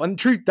puts me off. And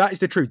that is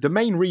the truth. The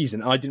main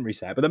reason, and I didn't really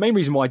say it, but the main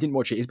reason why I didn't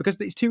watch it is because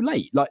it's too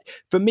late. Like,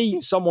 for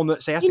me, someone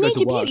that, say, has to go to work.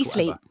 You need your beauty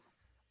sleep.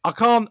 I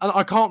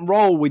can't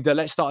roll with the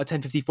let's start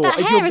at 10:54. That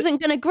hair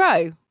isn't going to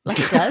grow like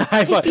it does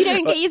if you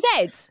don't get your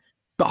Zeds.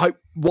 But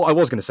what I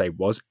was going to say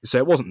was, so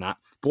it wasn't that,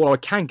 but what I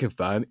can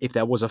confirm, if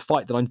there was a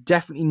fight that I'm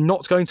definitely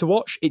not going to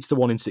watch, it's the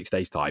one in 6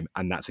 days' time,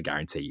 and that's a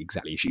guarantee,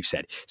 exactly as you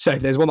said. So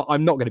if there's one that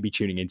I'm not going to be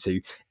tuning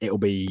into, it'll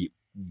be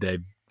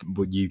the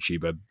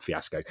YouTuber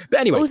fiasco.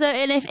 But anyway. Also,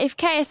 and if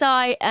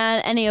KSI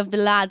and any of the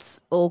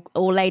lads or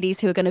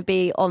ladies who are going to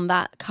be on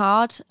that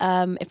card,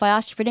 if I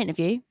ask you for an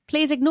interview,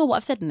 please ignore what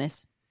I've said in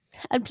this.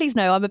 And please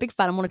know I'm a big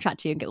fan. I want to chat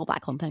to you and get all that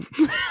content.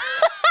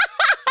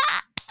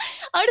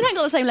 I don't think I've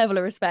got the same level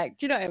of respect.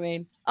 Do you know what I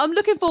mean? I'm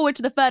looking forward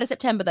to the 3rd of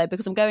September, though,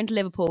 because I'm going to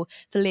Liverpool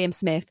for Liam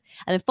Smith.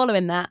 And then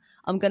following that,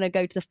 I'm going to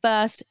go to the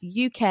first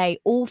UK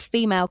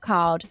all-female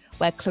card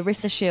where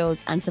Clarissa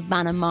Shields and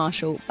Savannah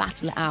Marshall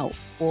battle it out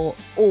for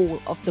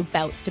all of the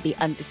belts to be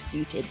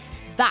undisputed.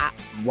 That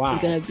is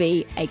going to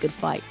be a good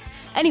fight.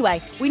 Anyway,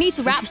 we need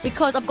to wrap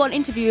because I've got an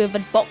interview with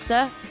a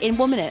boxer in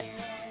 1 minute.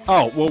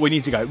 Oh, well, we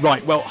need to go.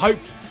 Right, well, Hope,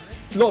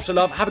 lots of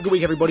love. Have a good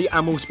week, everybody,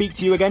 and we'll speak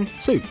to you again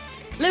soon.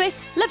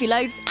 Lewis, love you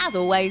loads, as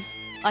always.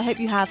 I hope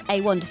you have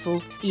a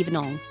wonderful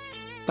evening.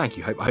 Thank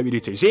you, Hope. I hope you do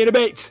too. See you in a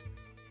bit.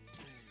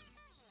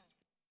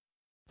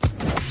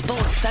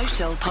 Sports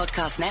Social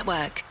Podcast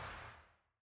Network.